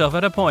put yourself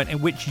at a point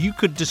in which you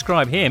could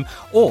describe him,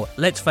 or,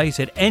 let's face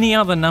it, any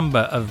other number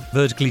of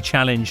vertically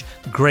challenged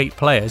great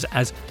players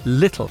as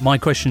little. My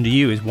question to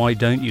you is, why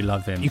don't you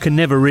love him? You can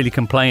never really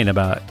complain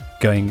about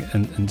going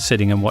and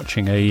sitting and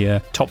watching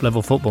a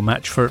top-level football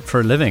match for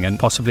a living and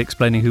possibly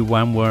explaining who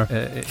Wham were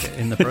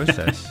in the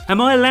process. Am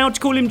I allowed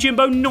to call him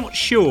Jimbo? Not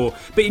sure.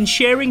 But in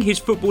sharing his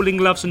footballing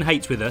loves and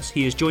hates with us,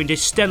 he has joined a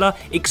stellar,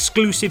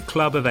 exclusive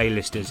club of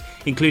A-listers,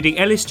 including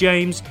Ellis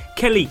James,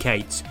 Kelly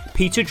Cates,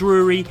 Peter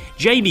Drury,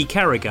 Jamie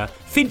Carragher,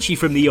 Finchy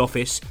from The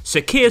Office, Sir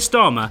Keir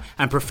Starmer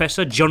and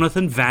Professor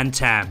Jonathan Van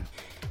Tam.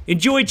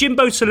 Enjoy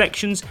Jimbo's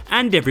selections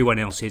and everyone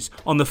else's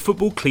on the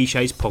Football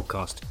Clichés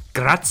podcast.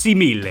 Grazie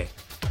mille.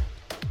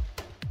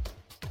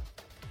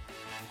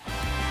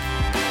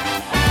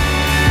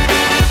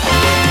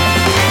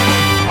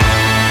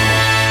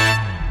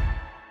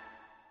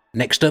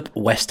 Next up,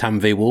 West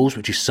Ham v Wolves,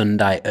 which is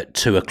Sunday at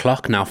 2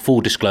 o'clock. Now,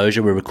 full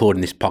disclosure, we're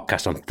recording this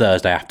podcast on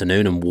Thursday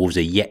afternoon and Wolves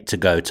are yet to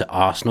go to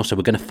Arsenal, so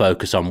we're going to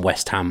focus on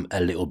West Ham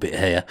a little bit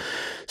here.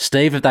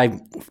 Steve, have they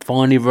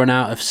finally run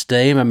out of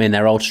steam? I mean,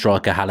 their old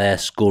striker Haller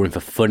scoring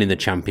for fun in the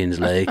Champions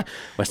League.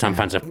 West Ham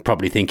fans are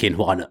probably thinking,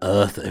 what on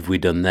earth have we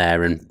done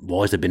there, and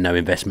why has there been no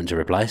investment to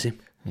replace him?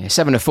 Yeah,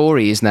 7-4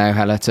 he is now,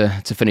 Haller,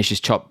 to finish his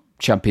top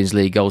Champions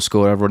League goal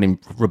scorer,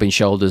 rubbing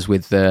shoulders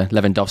with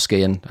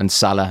Lewandowski and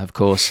Salah, of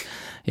course.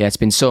 Yeah, it's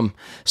been some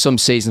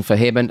season for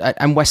him,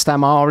 and West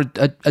Ham are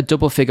a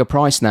double-figure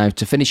price now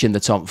to finish in the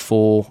top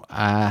 4,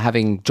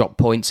 having dropped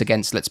points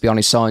against, let's be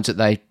honest, sides that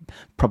they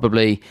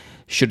probably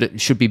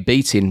should be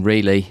beating,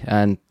 really.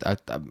 And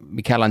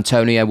Mikel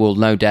Antonio will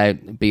no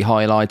doubt be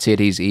highlighted.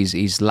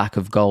 His lack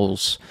of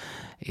goals,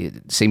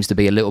 it seems to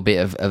be a little bit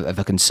of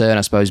a concern.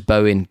 I suppose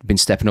Bowen been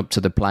stepping up to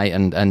the plate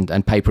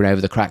and papering over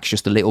the cracks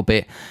just a little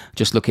bit.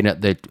 Just looking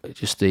at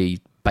the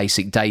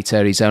basic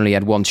data, he's only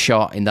had one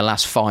shot in the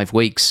last 5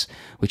 weeks,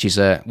 which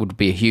would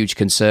be a huge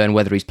concern.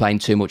 Whether he's playing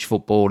too much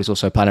football, he's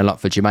also playing a lot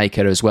for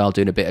Jamaica as well,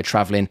 doing a bit of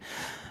travelling.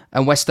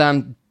 And West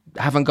Ham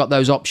haven't got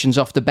those options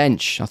off the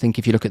bench. I think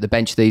if you look at the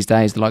bench these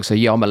days, the likes of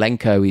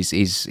Yarmolenko,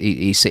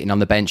 he's sitting on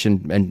the bench,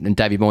 and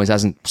David Moyes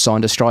hasn't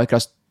signed a striker.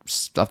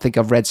 I think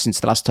I've read since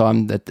the last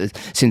time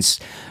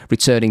since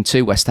returning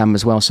to West Ham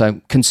as well.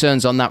 So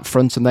concerns on that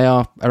front, and they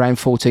are around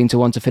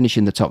 14-1 to finish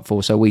in the top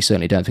 4. So we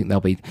certainly don't think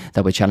they'll be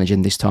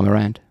challenging this time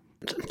around.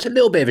 It's a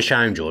little bit of a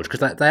shame, George,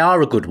 because they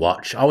are a good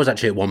watch. I was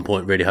actually at one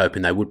point really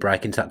hoping they would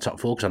break into that top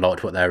 4 because I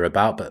liked what they were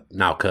about. But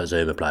now Kurt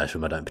Zouma plays for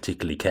them, I don't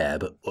particularly care.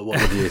 But what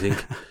do you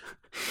think?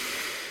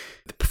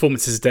 the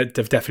performances have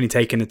definitely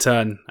taken a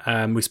turn.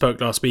 We spoke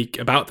last week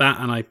about that,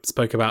 and I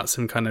spoke about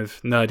some kind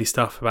of nerdy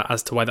stuff about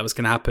as to why that was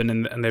going to happen,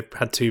 and they've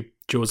had 2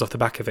 draws off the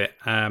back of it.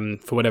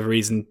 For whatever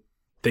reason,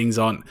 things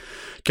aren't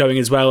going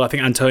as well. I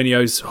think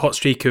Antonio's hot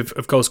streak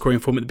of goal scoring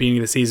form at the beginning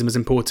of the season was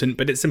important,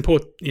 but it's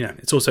important,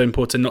 it's also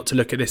important not to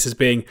look at this as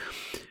being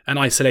an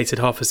isolated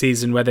half a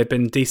season where they've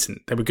been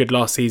decent. They were good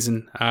last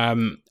season,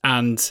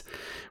 and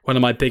one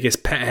of my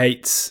biggest pet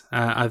hates,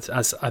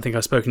 as I think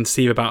I've spoken to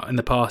Steve about in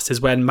the past, is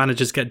when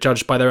managers get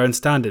judged by their own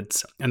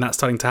standards, and that's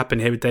starting to happen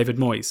here with David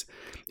Moyes.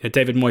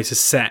 David Moyes has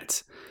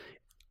set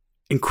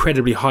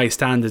incredibly high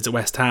standards at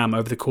West Ham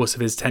over the course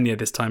of his tenure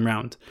this time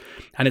round,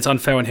 and it's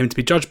unfair on him to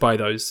be judged by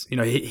those.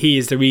 He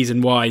is the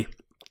reason why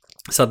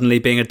suddenly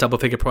being a double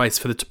figure price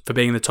for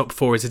being in the top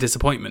 4 is a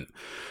disappointment.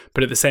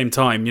 But at the same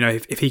time,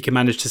 if he can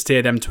manage to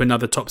steer them to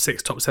another top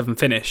 6, top 7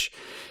 finish,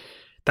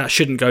 that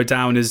shouldn't go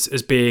down as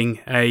being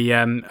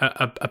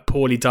a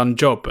poorly done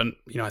job. And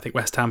I think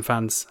West Ham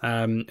fans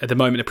at the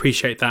moment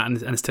appreciate that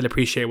and still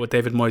appreciate what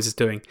David Moyes is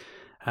doing.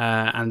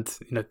 And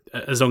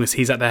as long as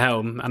he's at the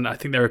helm, and I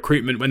think their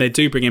recruitment when they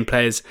do bring in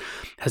players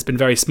has been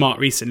very smart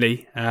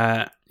recently.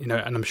 And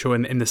I'm sure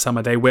in the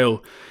summer they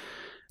will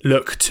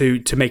look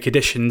to make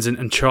additions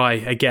and try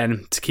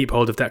again to keep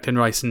hold of Declan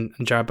Rice and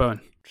Jarrod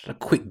Bowen. Just a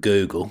quick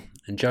Google,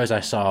 and Jose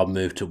Sarr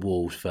moved to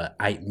Wolves for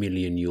 €8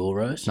 million.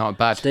 Not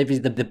bad. Steve,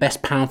 is the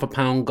best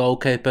pound-for-pound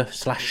goalkeeper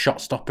 / shot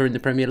stopper in the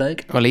Premier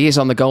League? Well, he is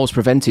on the goals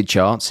prevented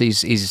charts.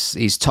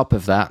 He's top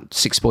of that,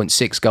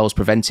 6.6 goals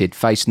prevented,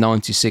 faced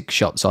 96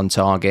 shots on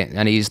target,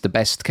 and he's the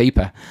best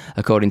keeper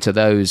according to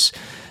those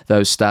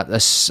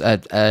stats.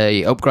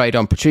 A upgrade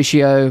on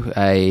Patricio,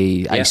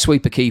 a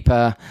sweeper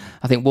keeper.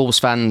 I think Wolves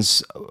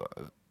fans.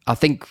 I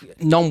think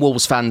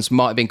non-Wolves fans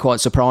might have been quite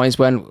surprised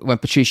when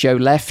Patricio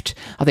left.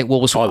 I think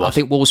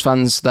Wolves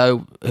fans,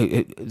 though,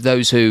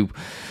 those who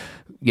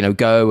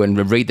go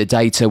and read the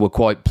data, were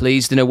quite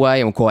pleased in a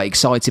way and quite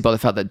excited by the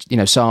fact that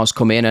Sarr's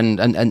come in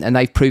and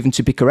they've proven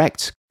to be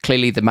correct.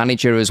 Clearly, the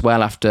manager as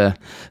well. After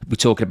we're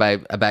talking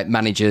about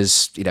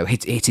managers,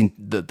 hitting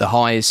the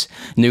highs.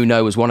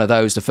 Nuno was one of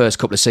those. The first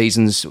couple of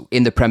seasons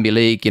in the Premier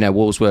League,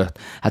 Wolves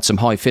had some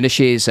high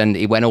finishes, and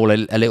it went all a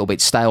little bit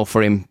stale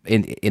for him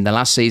in the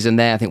last season.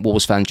 There, I think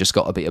Wolves fans just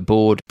got a bit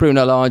bored.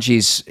 Bruno Lage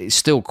is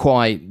still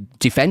quite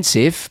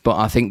defensive, but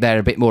I think they're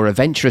a bit more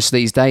adventurous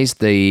these days.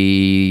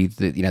 The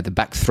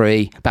back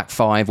 3, back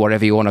 5,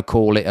 whatever you want to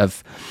call it,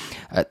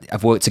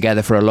 have worked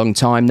together for a long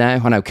time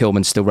now. I know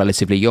Kilman's still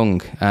relatively young,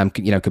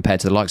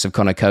 compared to the likes of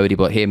Conor Cody,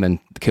 but him and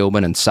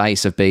Kilman and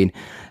Saïss have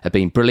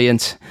been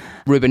brilliant.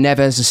 Ruben Neves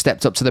has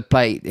stepped up to the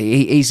plate.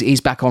 He's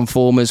back on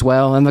form as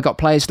well, and they've got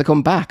players to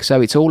come back,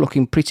 so it's all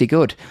looking pretty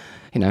good.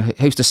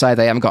 Who's to say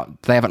they haven't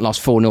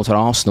lost 4-0 to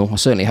Arsenal? I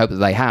certainly hope that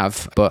they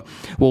have, but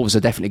Wolves are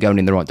definitely going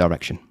in the right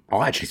direction.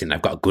 I actually think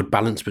they've got a good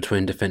balance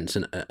between defence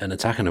and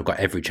attack, and have got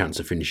every chance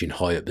of finishing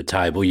high up the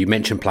table. You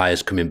mentioned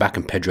players coming back,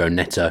 and Pedro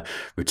Neto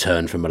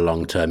returned from a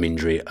long-term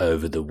injury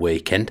over the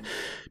weekend.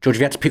 George, if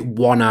you had to pick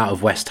one out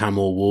of West Ham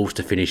or Wolves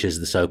to finish as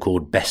the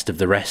so-called best of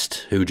the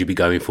rest, who would you be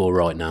going for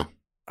right now?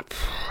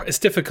 It's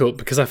difficult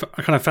because I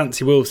kind of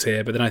fancy Wolves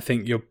here, but then I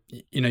think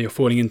you're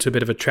falling into a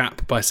bit of a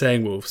trap by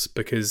saying Wolves,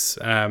 because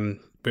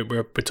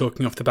we're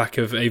talking off the back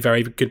of a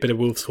very good bit of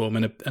Wolves form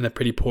and a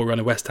pretty poor run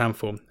of West Ham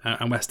form,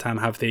 and West Ham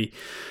have the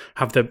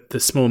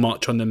small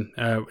march on them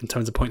in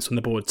terms of points on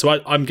the board. So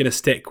I'm going to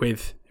stick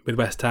with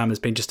West Ham as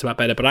being just about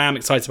better, but I am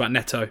excited about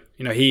Neto.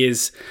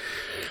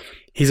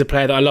 He's a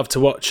player that I love to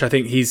watch. I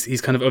think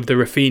he's kind of the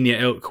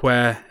Rafinha ilk,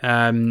 where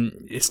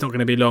it's not going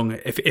to be long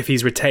if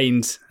he's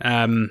retained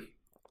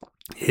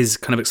his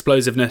kind of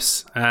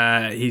explosiveness.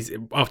 He's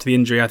after the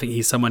injury, I think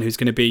he's someone who's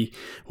going to be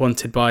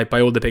wanted by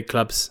all the big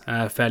clubs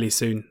fairly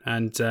soon,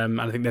 and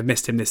I think they've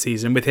missed him this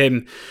season. With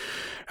him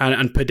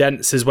and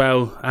Podence as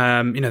well,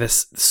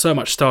 there's so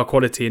much star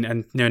quality,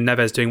 and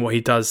Neves doing what he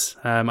does.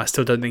 I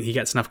still don't think he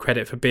gets enough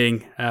credit for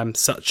being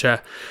such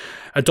a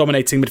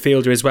dominating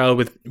midfielder as well,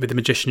 with the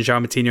magician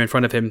João Moutinho in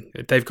front of him.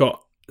 They've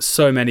got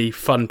so many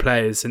fun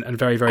players and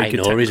very, very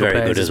good technical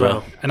players as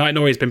well. And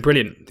Aït-Nouri's been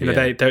brilliant.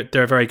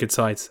 They're a very good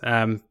side.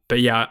 But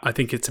yeah, I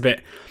think it's a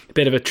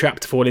bit of a trap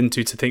to fall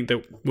into, to think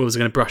that Wolves are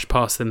going to brush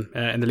past them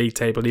in the league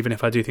table, even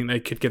if I do think they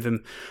could give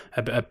them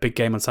a big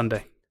game on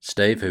Sunday.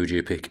 Steve, who would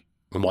you pick?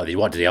 And what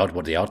are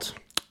the odds?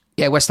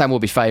 Yeah, West Ham will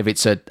be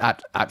favourites at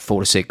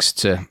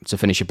 4-6 to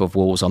finish above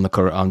Wolves on the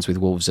current odds, with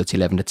Wolves at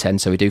 11-10.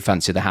 So we do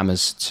fancy the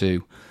Hammers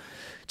to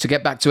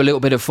get back to a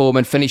little bit of form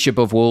and finish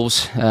above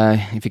Wolves.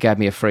 If you gave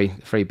me a free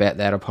bet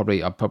there, I'd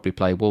probably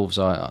play Wolves.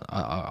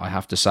 I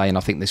have to say, and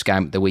I think this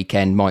game at the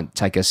weekend might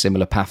take a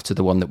similar path to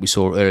the one that we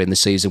saw earlier in the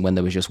season when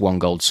there was just one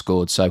goal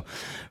scored. So,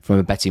 from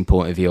a betting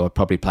point of view, I'd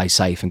probably play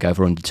safe and go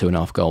for under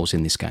 2.5 goals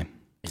in this game.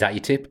 Is that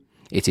your tip?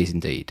 It is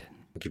indeed.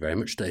 Thank you very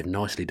much, Steve.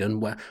 Nicely done.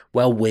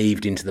 Well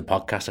weaved into the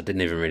podcast. I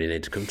didn't even really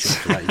need to come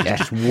to that. You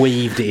just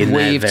weaved it in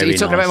there very You're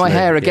talking about my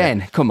hair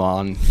again. Yeah. Come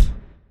on.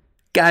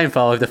 Game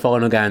 5, the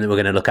final game that we're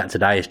going to look at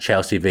today is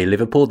Chelsea v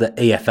Liverpool, the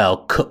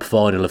EFL Cup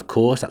final, of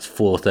course. That's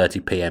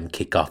 4:30pm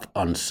kickoff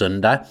on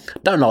Sunday.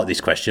 Don't like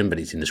this question, but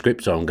it's in the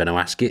script, so I'm going to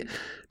ask it.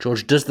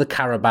 George, does the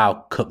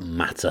Carabao Cup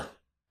matter?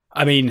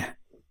 I mean,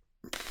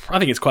 I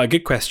think it's quite a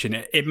good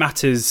question. It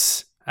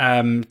matters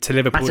to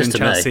Liverpool and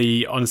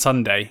Chelsea on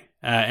Sunday.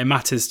 It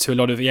matters to a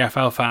lot of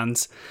EFL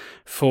fans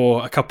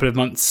for a couple of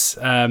months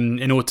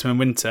in autumn and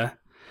winter.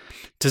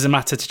 Does it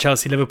matter to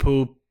Chelsea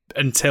Liverpool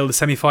until the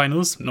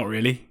semi-finals? Not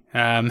really.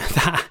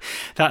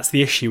 That's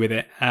the issue with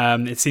it.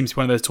 It seems to be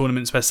one of those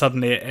tournaments where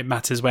suddenly it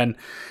matters when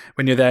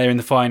you're there in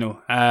the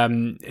final.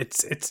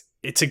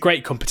 It's a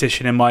great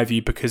competition in my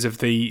view because of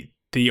the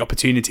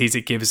opportunities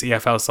it gives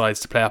EFL sides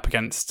to play up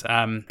against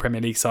Premier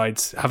League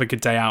sides, have a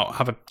good day out,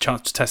 have a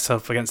chance to test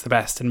yourself against the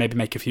best and maybe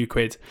make a few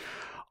quid.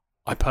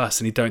 I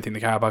personally don't think the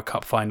Carabao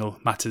Cup final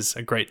matters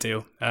a great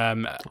deal.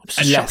 I'm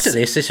shocked at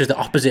this. This was the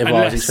opposite of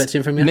what I was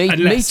expecting from you.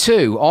 Me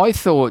too. I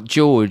thought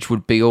George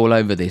would be all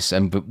over this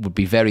and would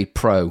be very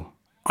pro.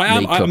 I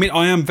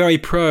am very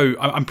pro.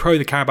 I'm pro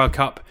the Carabao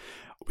Cup.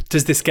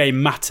 Does this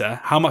game matter?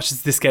 How much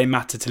does this game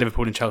matter to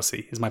Liverpool and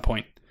Chelsea? Is my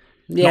point.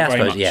 Yeah, I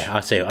suppose. Yeah, I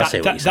see what you're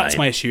saying. That's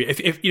my issue.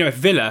 If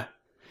Villa.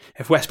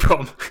 If West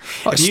Brom...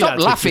 stop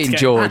laughing,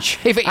 George.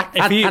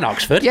 And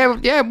Oxford.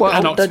 Yeah, well...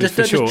 And Oxford, just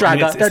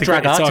drag our teams into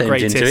it. Our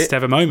greatest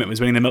ever moment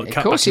was winning the Milk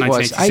Cup back in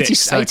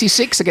 1986.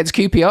 86 against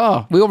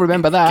QPR. We all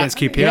remember that. Against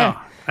QPR.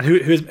 Yeah. And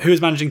who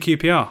was managing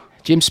QPR?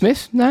 Jim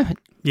Smith? No.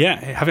 Yeah,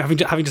 having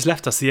just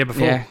left us the year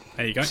before. Yeah.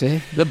 There you go.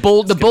 See? The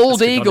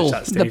bald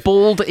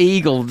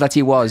eagle that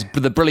he was.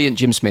 The brilliant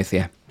Jim Smith,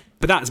 yeah.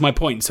 But that's my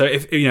point. So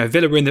if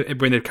Villa were in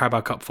the Carabao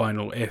Cup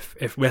final,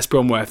 if West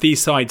Brom were, if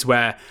these sides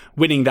were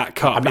winning that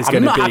cup, is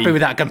going to be. I'm not happy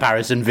with that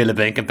comparison, Villa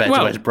being compared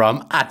to West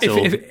Brom at all.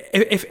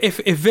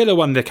 If Villa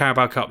won the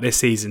Carabao Cup this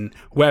season,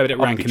 where would it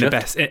rank in the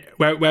best?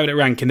 Where would it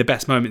rank in the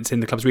best moments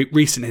in the club's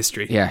recent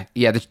history? Yeah.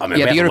 We haven't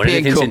European won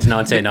anything Cup since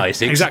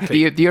 1996.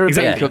 Exactly. The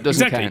European Cup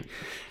doesn't count.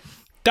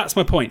 That's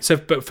my point. So,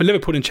 but for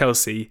Liverpool and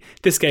Chelsea,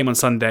 this game on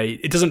Sunday,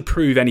 it doesn't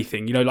prove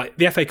anything. Like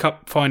the FA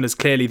Cup final is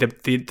clearly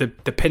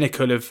the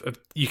pinnacle of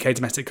UK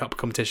domestic cup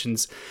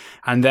competitions,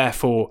 and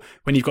therefore,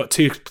 when you've got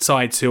two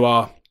sides who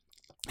are,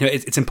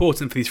 it's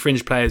important for these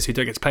fringe players who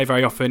don't get to play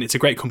very often. It's a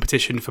great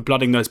competition for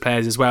blooding those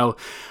players as well.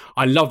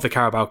 I love the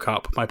Carabao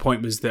Cup. My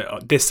point was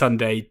that this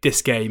Sunday,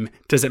 this game,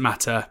 does it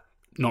matter?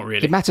 Not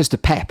really. It matters to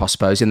Pep, I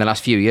suppose, in the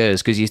last few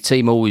years because his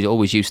team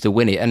always used to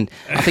win it, and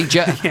I think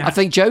I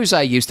think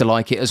Jose used to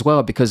like it as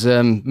well because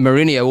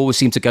Mourinho always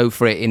seemed to go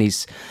for it in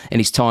his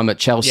time at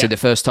Chelsea. Yeah. The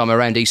first time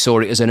around, he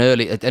saw it as an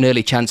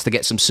early chance to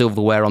get some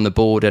silverware on the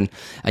board, and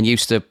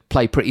used to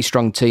play pretty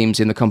strong teams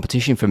in the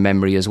competition from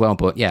memory as well.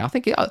 But yeah, I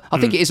think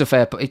it is a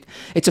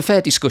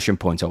fair discussion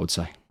point, I would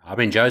say. I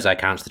mean, Jose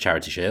counts the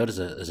Charity Shield as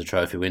a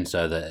trophy win,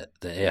 so the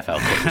EFL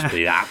Cup must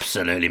be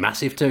absolutely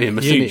massive to him,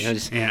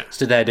 mustn't it?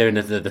 Stood there doing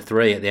the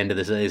three at the end of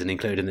the season,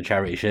 including the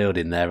Charity Shield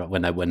in there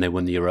when they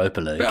won the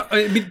Europa League. But,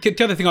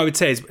 the other thing I would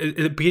say is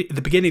at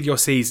the beginning of your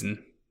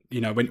season,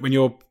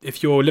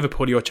 if you're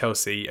Liverpool or you're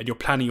Chelsea and you're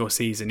planning your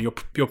season, you're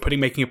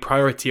making a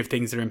priority of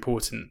things that are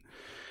important.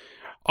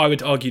 I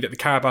would argue that the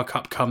Carabao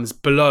Cup comes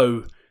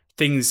below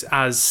things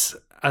as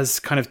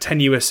kind of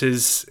tenuous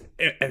as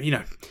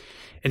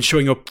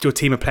ensuring your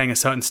team are playing a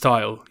certain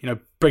style,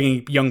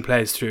 bringing young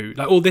players through,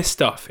 like all this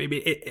stuff. At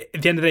the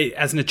end of the day,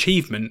 as an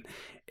achievement,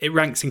 it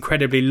ranks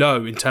incredibly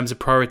low in terms of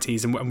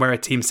priorities and where a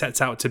team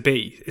sets out to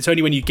be. It's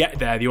only when you get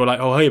there that you're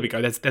like, oh, here we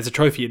go. There's a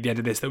trophy at the end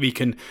of this that we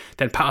can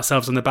then pat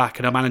ourselves on the back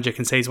and our manager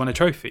can say he's won a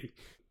trophy.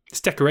 It's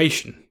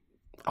decoration.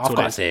 I've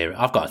got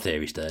a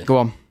theory, Steve. Go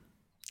on.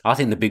 I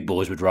think the big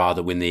boys would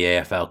rather win the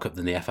EFL Cup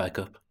than the FA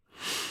Cup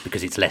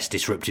because it's less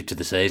disruptive to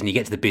the season. You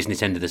get to the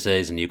business end of the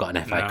season, you've got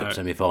an FA Cup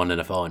semi-final and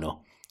a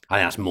final. I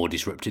think that's more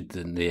disrupted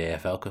than the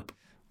AFL Cup.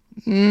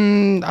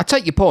 I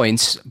take your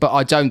points, but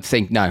I don't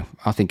think. No,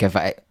 I think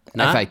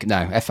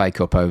FA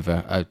Cup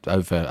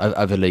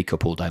over League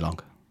Cup all day long.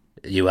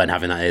 You weren't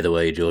having that either,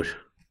 were you, George?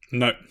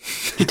 No.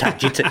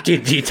 Did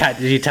you take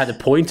the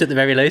point at the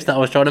very least that I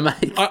was trying to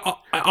make?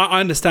 I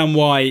understand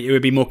why it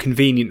would be more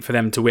convenient for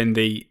them to win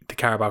the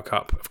Carabao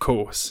Cup, of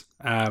course.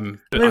 But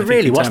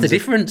really, what's the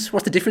difference?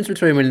 What's the difference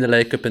between winning the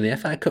League Cup and the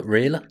FA Cup,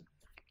 really?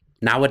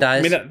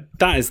 Nowadays, I mean,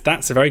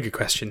 that's a very good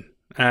question.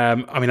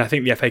 I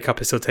think the FA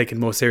Cup is still taken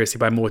more seriously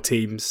by more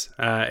teams.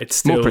 It's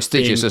still more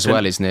prestigious as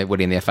well, isn't it?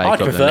 Winning the FA Cup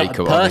than the League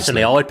Cup.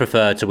 Personally, I'd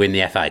prefer to win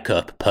the FA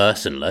Cup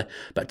personally,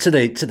 but to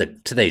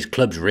these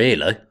clubs,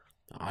 really,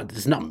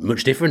 there's not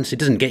much difference. It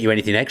doesn't get you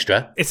anything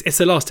extra. It's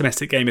the last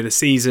domestic game of the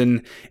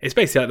season. It's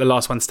basically like the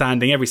last one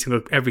standing. Every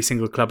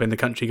single club in the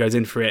country goes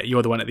in for it.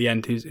 You're the one at the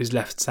end who's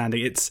left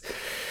standing. It's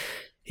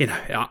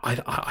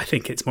I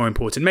think it's more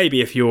important.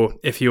 Maybe if you're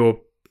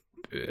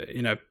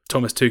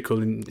Thomas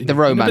Tuchel and the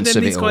romance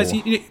of it guys,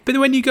 all. But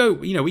when you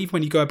go, even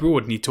when you go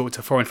abroad and you talk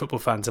to foreign football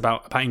fans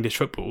about English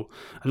football,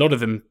 a lot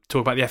of them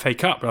talk about the FA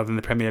Cup rather than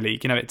the Premier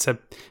League. It's an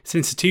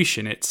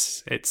institution.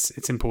 It's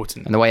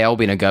important. And the way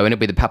Albion are going,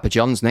 it'll be the Papa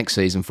John's next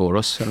season for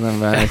us. I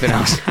don't know anything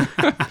else.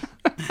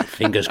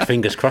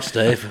 Fingers crossed,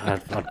 Dave.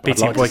 I'd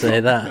like to say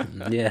that.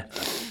 Yeah.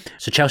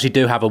 So Chelsea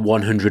do have a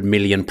 100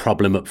 million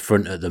problem up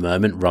front at the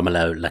moment,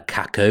 Romelu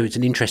Lukaku. It's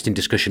an interesting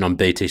discussion on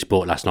BT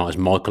Sport last night as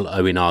Michael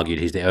Owen argued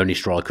he's the only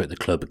striker at the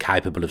club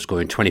capable of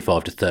scoring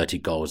 25 to 30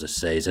 goals a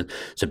season.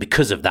 So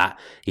because of that,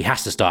 he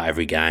has to start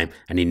every game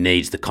and he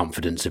needs the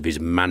confidence of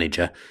his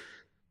manager.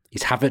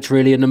 Is Havertz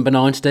really a number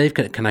 9, Steve?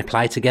 Can they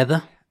play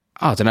together?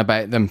 I don't know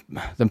about them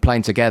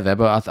playing together,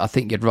 but I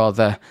think you'd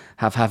rather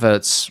have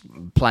Havertz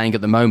playing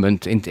at the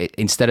moment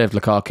instead of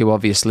Lukaku,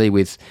 obviously,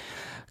 with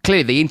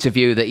clearly the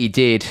interview that he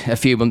did a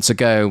few months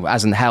ago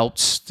hasn't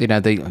helped.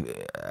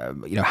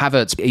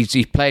 Havertz,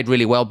 he played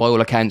really well by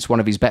all accounts, one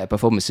of his better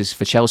performances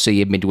for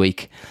Chelsea in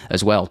midweek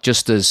as well.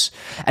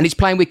 And he's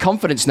playing with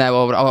confidence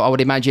now, I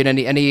would imagine,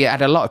 and he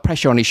had a lot of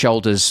pressure on his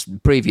shoulders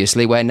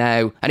previously,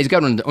 and he's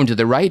going under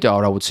the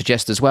radar, I would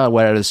suggest as well.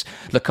 Whereas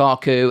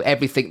Lukaku,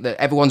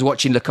 everyone's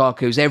watching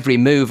Lukaku's every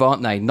move,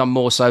 aren't they? None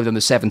more so than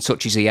the 7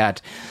 touches he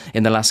had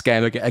in the last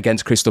game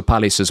against Crystal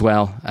Palace as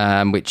well.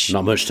 Which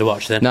not much to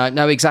watch then.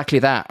 No, exactly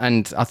that.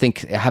 And I think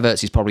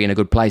Havertz is probably in a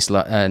good place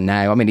now.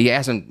 I mean,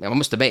 I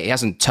must admit, he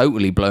hasn't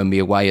totally blown me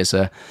away as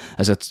a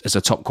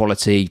top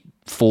quality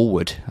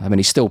forward. I mean,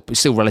 he's still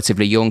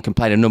relatively young, can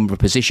play in a number of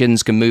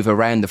positions, can move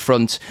around the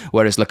front,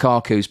 whereas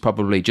Lukaku's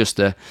probably just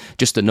a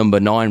number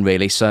 9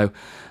 really. So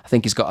I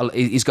think he's got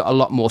a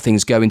lot more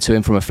things going to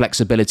him from a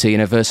flexibility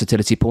and a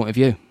versatility point of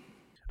view.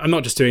 I'm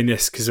not just doing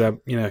this because I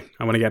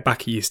want to get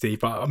back at you,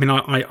 Steve, but I mean,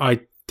 I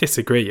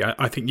disagree.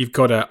 I think you've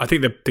got to. I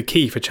think the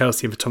key for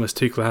Chelsea and for Thomas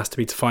Tuchel has to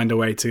be to find a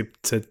way to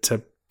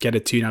get a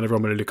tune out of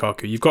Romelu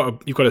Lukaku.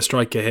 You've got a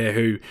striker here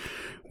who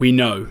we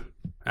know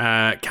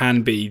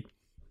can be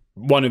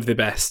one of the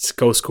best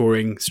goal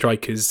scoring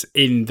strikers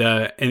in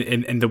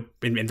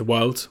the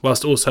world,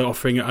 whilst also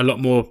offering a lot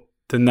more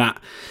than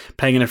that,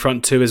 playing in a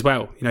front two as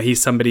well.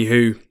 He's somebody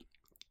who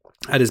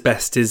at his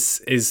best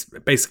is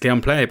basically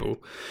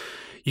unplayable.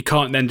 You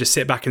can't then just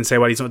sit back and say,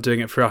 well, he's not doing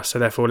it for us, so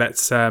therefore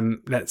let's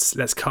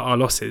cut our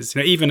losses.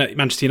 Even at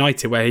Manchester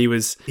United, where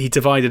he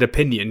divided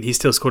opinion, he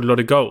still scored a lot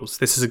of goals.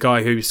 This is a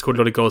guy who scored a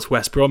lot of goals for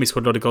West Brom. He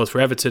scored a lot of goals for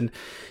Everton.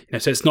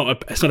 So it's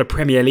not a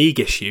Premier League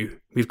issue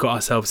we've got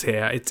ourselves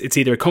here. It's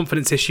either a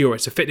confidence issue, or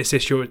it's a fitness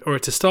issue, or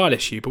it's a style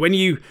issue. But when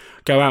you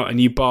go out and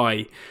you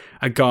buy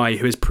a guy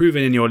who is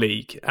proven in your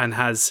league and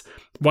has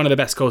one of the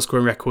best goal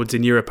scoring records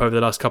in Europe over the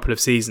last couple of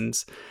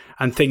seasons,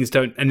 and things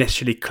don't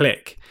initially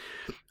click,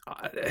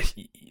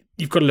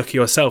 you've got to look at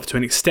yourself to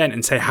an extent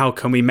and say, how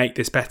can we make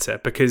this better?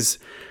 Because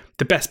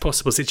the best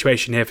possible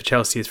situation here for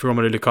Chelsea is for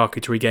Romelu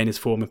Lukaku to regain his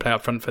form and play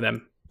up front for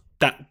them.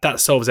 That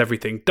solves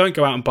everything. Don't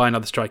go out and buy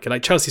another striker.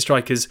 Like Chelsea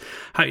strikers,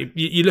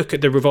 you look at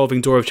the revolving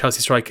door of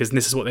Chelsea strikers, and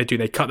this is what they do.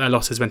 They cut their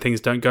losses when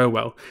things don't go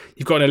well.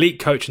 You've got an elite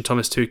coach in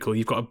Thomas Tuchel.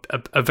 You've got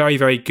a very,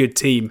 very good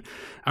team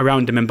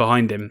around him and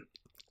behind him.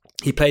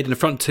 He played in the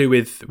front two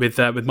with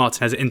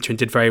Martinez at Inter and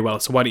did very well.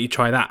 So why don't you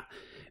try that?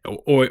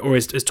 Or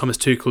is Thomas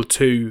Tuchel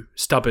too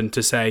stubborn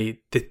to say,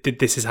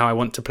 this is how I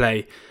want to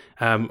play?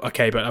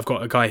 Okay, but I've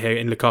got a guy here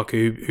in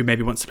Lukaku who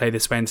maybe wants to play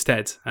this way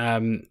instead.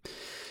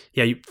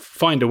 You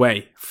find a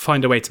way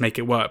to make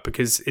it work,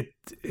 because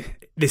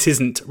this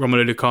isn't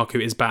Romelu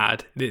Lukaku is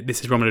bad.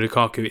 This is Romelu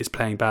Lukaku is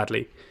playing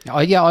badly.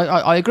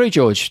 I agree,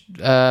 George.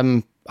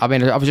 I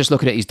mean, I was just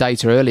looking at his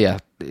data earlier.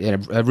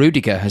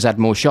 Rudiger has had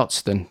more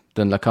shots than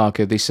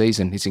Lukaku this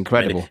season. It's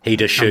incredible. He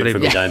does shoot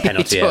from his own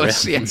penalty area.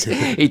 Yes,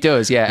 he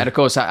does, yeah. And of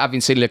course, having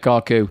seen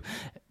Lukaku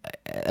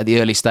at the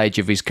early stage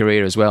of his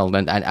career as well,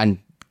 and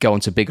go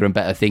on to bigger and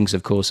better things,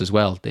 of course, as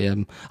well.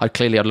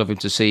 I'd love him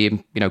to see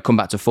him, come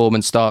back to form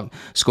and start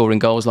scoring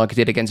goals like he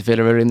did against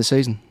Villa earlier in the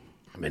season.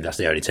 I mean, that's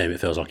the only team it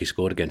feels like he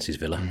scored against is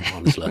Villa,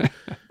 honestly.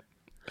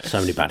 So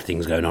many bad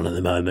things going on at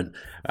the moment.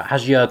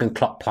 Has Jurgen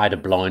Klopp played a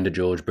blinder,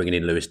 George, bringing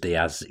in Luis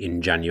Diaz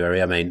in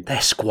January? I mean,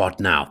 their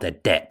squad now, their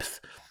depth,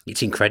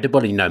 it's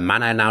incredible.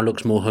 Mane now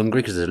looks more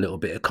hungry because there's a little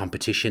bit of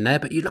competition there.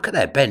 But you look at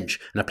their bench,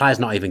 and the player's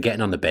not even getting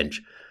on the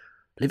bench.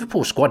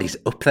 Liverpool's squad is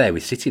up there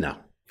with City now.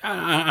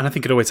 And I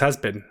think it always has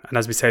been. And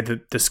as we say,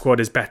 the squad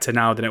is better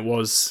now than it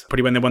was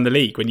probably when they won the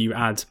league, when you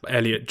add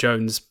Elliott,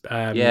 Jones,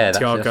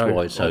 Thiago, that's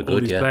why it's so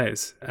good, these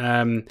players.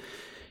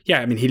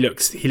 I mean, he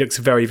looks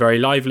very, very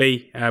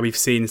lively. We've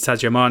seen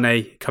Sadio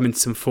Mane come into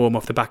some form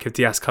off the back of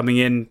Diaz coming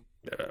in.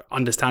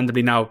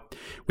 Understandably, now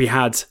we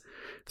had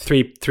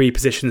three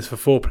positions for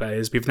 4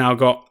 players. We've now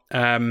got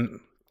 3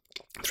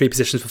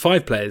 positions for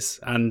 5 players,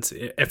 and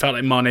it felt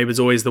like Mane was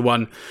always the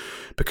one,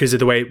 because of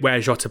the way where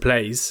Jota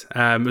plays.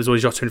 It was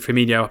always Jota and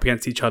Firmino up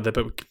against each other,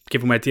 but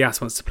given where Diaz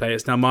wants to play,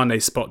 it's now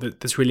Mane's spot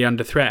that's really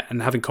under threat.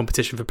 And having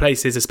competition for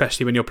places,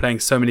 especially when you're playing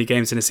so many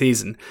games in a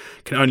season,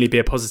 can only be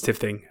a positive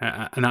thing,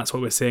 and that's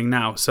what we're seeing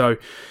now. So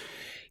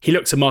he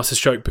looks a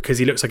masterstroke because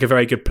he looks like a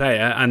very good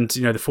player, and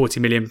the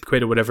 40 million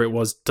quid or whatever it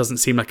was doesn't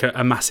seem like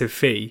a massive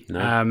fee.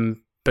 No.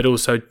 But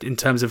also in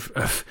terms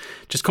of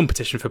just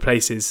competition for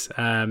places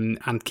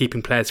and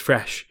keeping players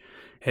fresh,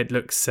 it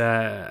looks,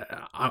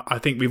 I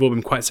think we've all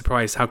been quite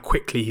surprised how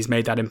quickly he's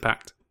made that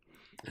impact.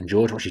 And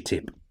George, what's your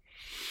tip?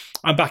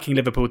 I'm backing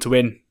Liverpool to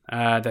win.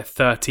 They're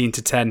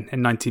 13-10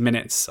 in 90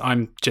 minutes.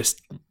 I'm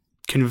just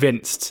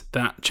convinced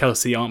that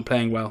Chelsea aren't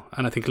playing well,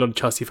 and I think a lot of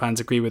Chelsea fans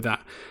agree with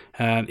that.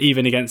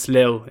 even against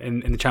Lille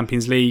in the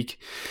Champions League,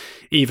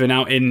 even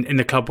out in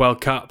the Club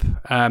World Cup,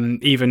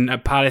 even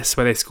at Palace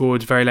where they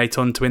scored very late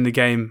on to win the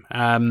game.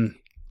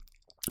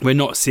 We're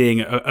not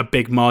seeing a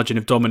big margin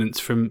of dominance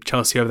from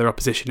Chelsea over their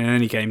opposition in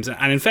any games.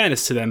 And in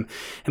fairness to them,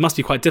 it must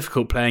be quite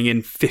difficult playing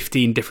in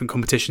 15 different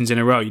competitions in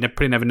a row. You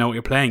probably never know what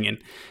you're playing in.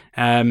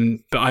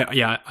 But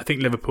I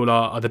think Liverpool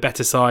are the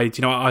better side.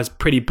 You know, I was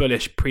pretty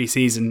bullish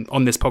pre-season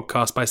on this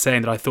podcast by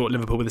saying that I thought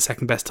Liverpool were the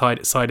second best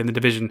side in the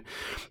division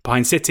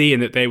behind City,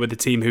 and that they were the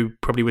team who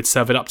probably would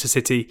serve it up to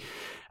City.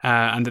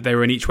 And that they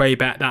were an each way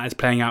bet. That is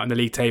playing out in the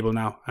league table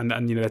now, and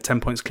they're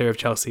 10 points clear of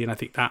Chelsea. And I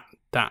think that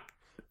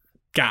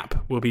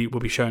gap will be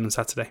shown on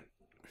Saturday.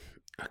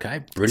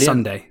 Okay,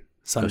 brilliant.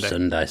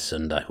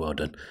 Sunday. Well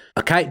done.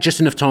 Okay, just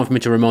enough time for me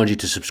to remind you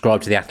to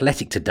subscribe to The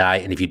Athletic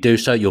today, and if you do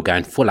so, you'll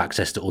gain full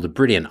access to all the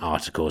brilliant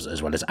articles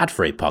as well as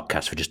ad-free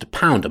podcasts for just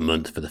 £1 a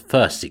month for the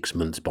first 6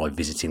 months by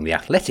visiting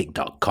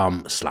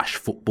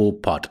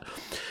theathletic.com/footballpod.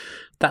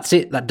 That's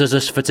it. That does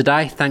us for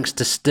today. Thanks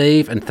to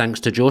Steve and thanks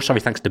to George.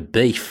 Thanks to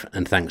Beef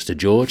and thanks to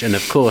George. And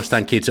of course,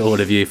 thank you to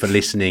all of you for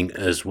listening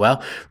as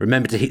well.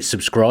 Remember to hit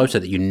subscribe so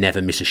that you never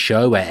miss a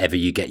show wherever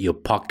you get your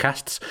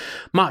podcasts.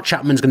 Mark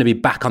Chapman's going to be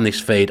back on this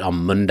feed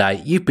on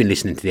Monday. You've been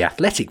listening to the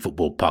Athletic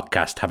Football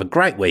Podcast. Have a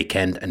great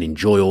weekend and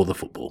enjoy all the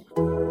football.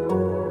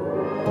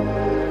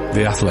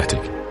 The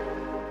Athletic.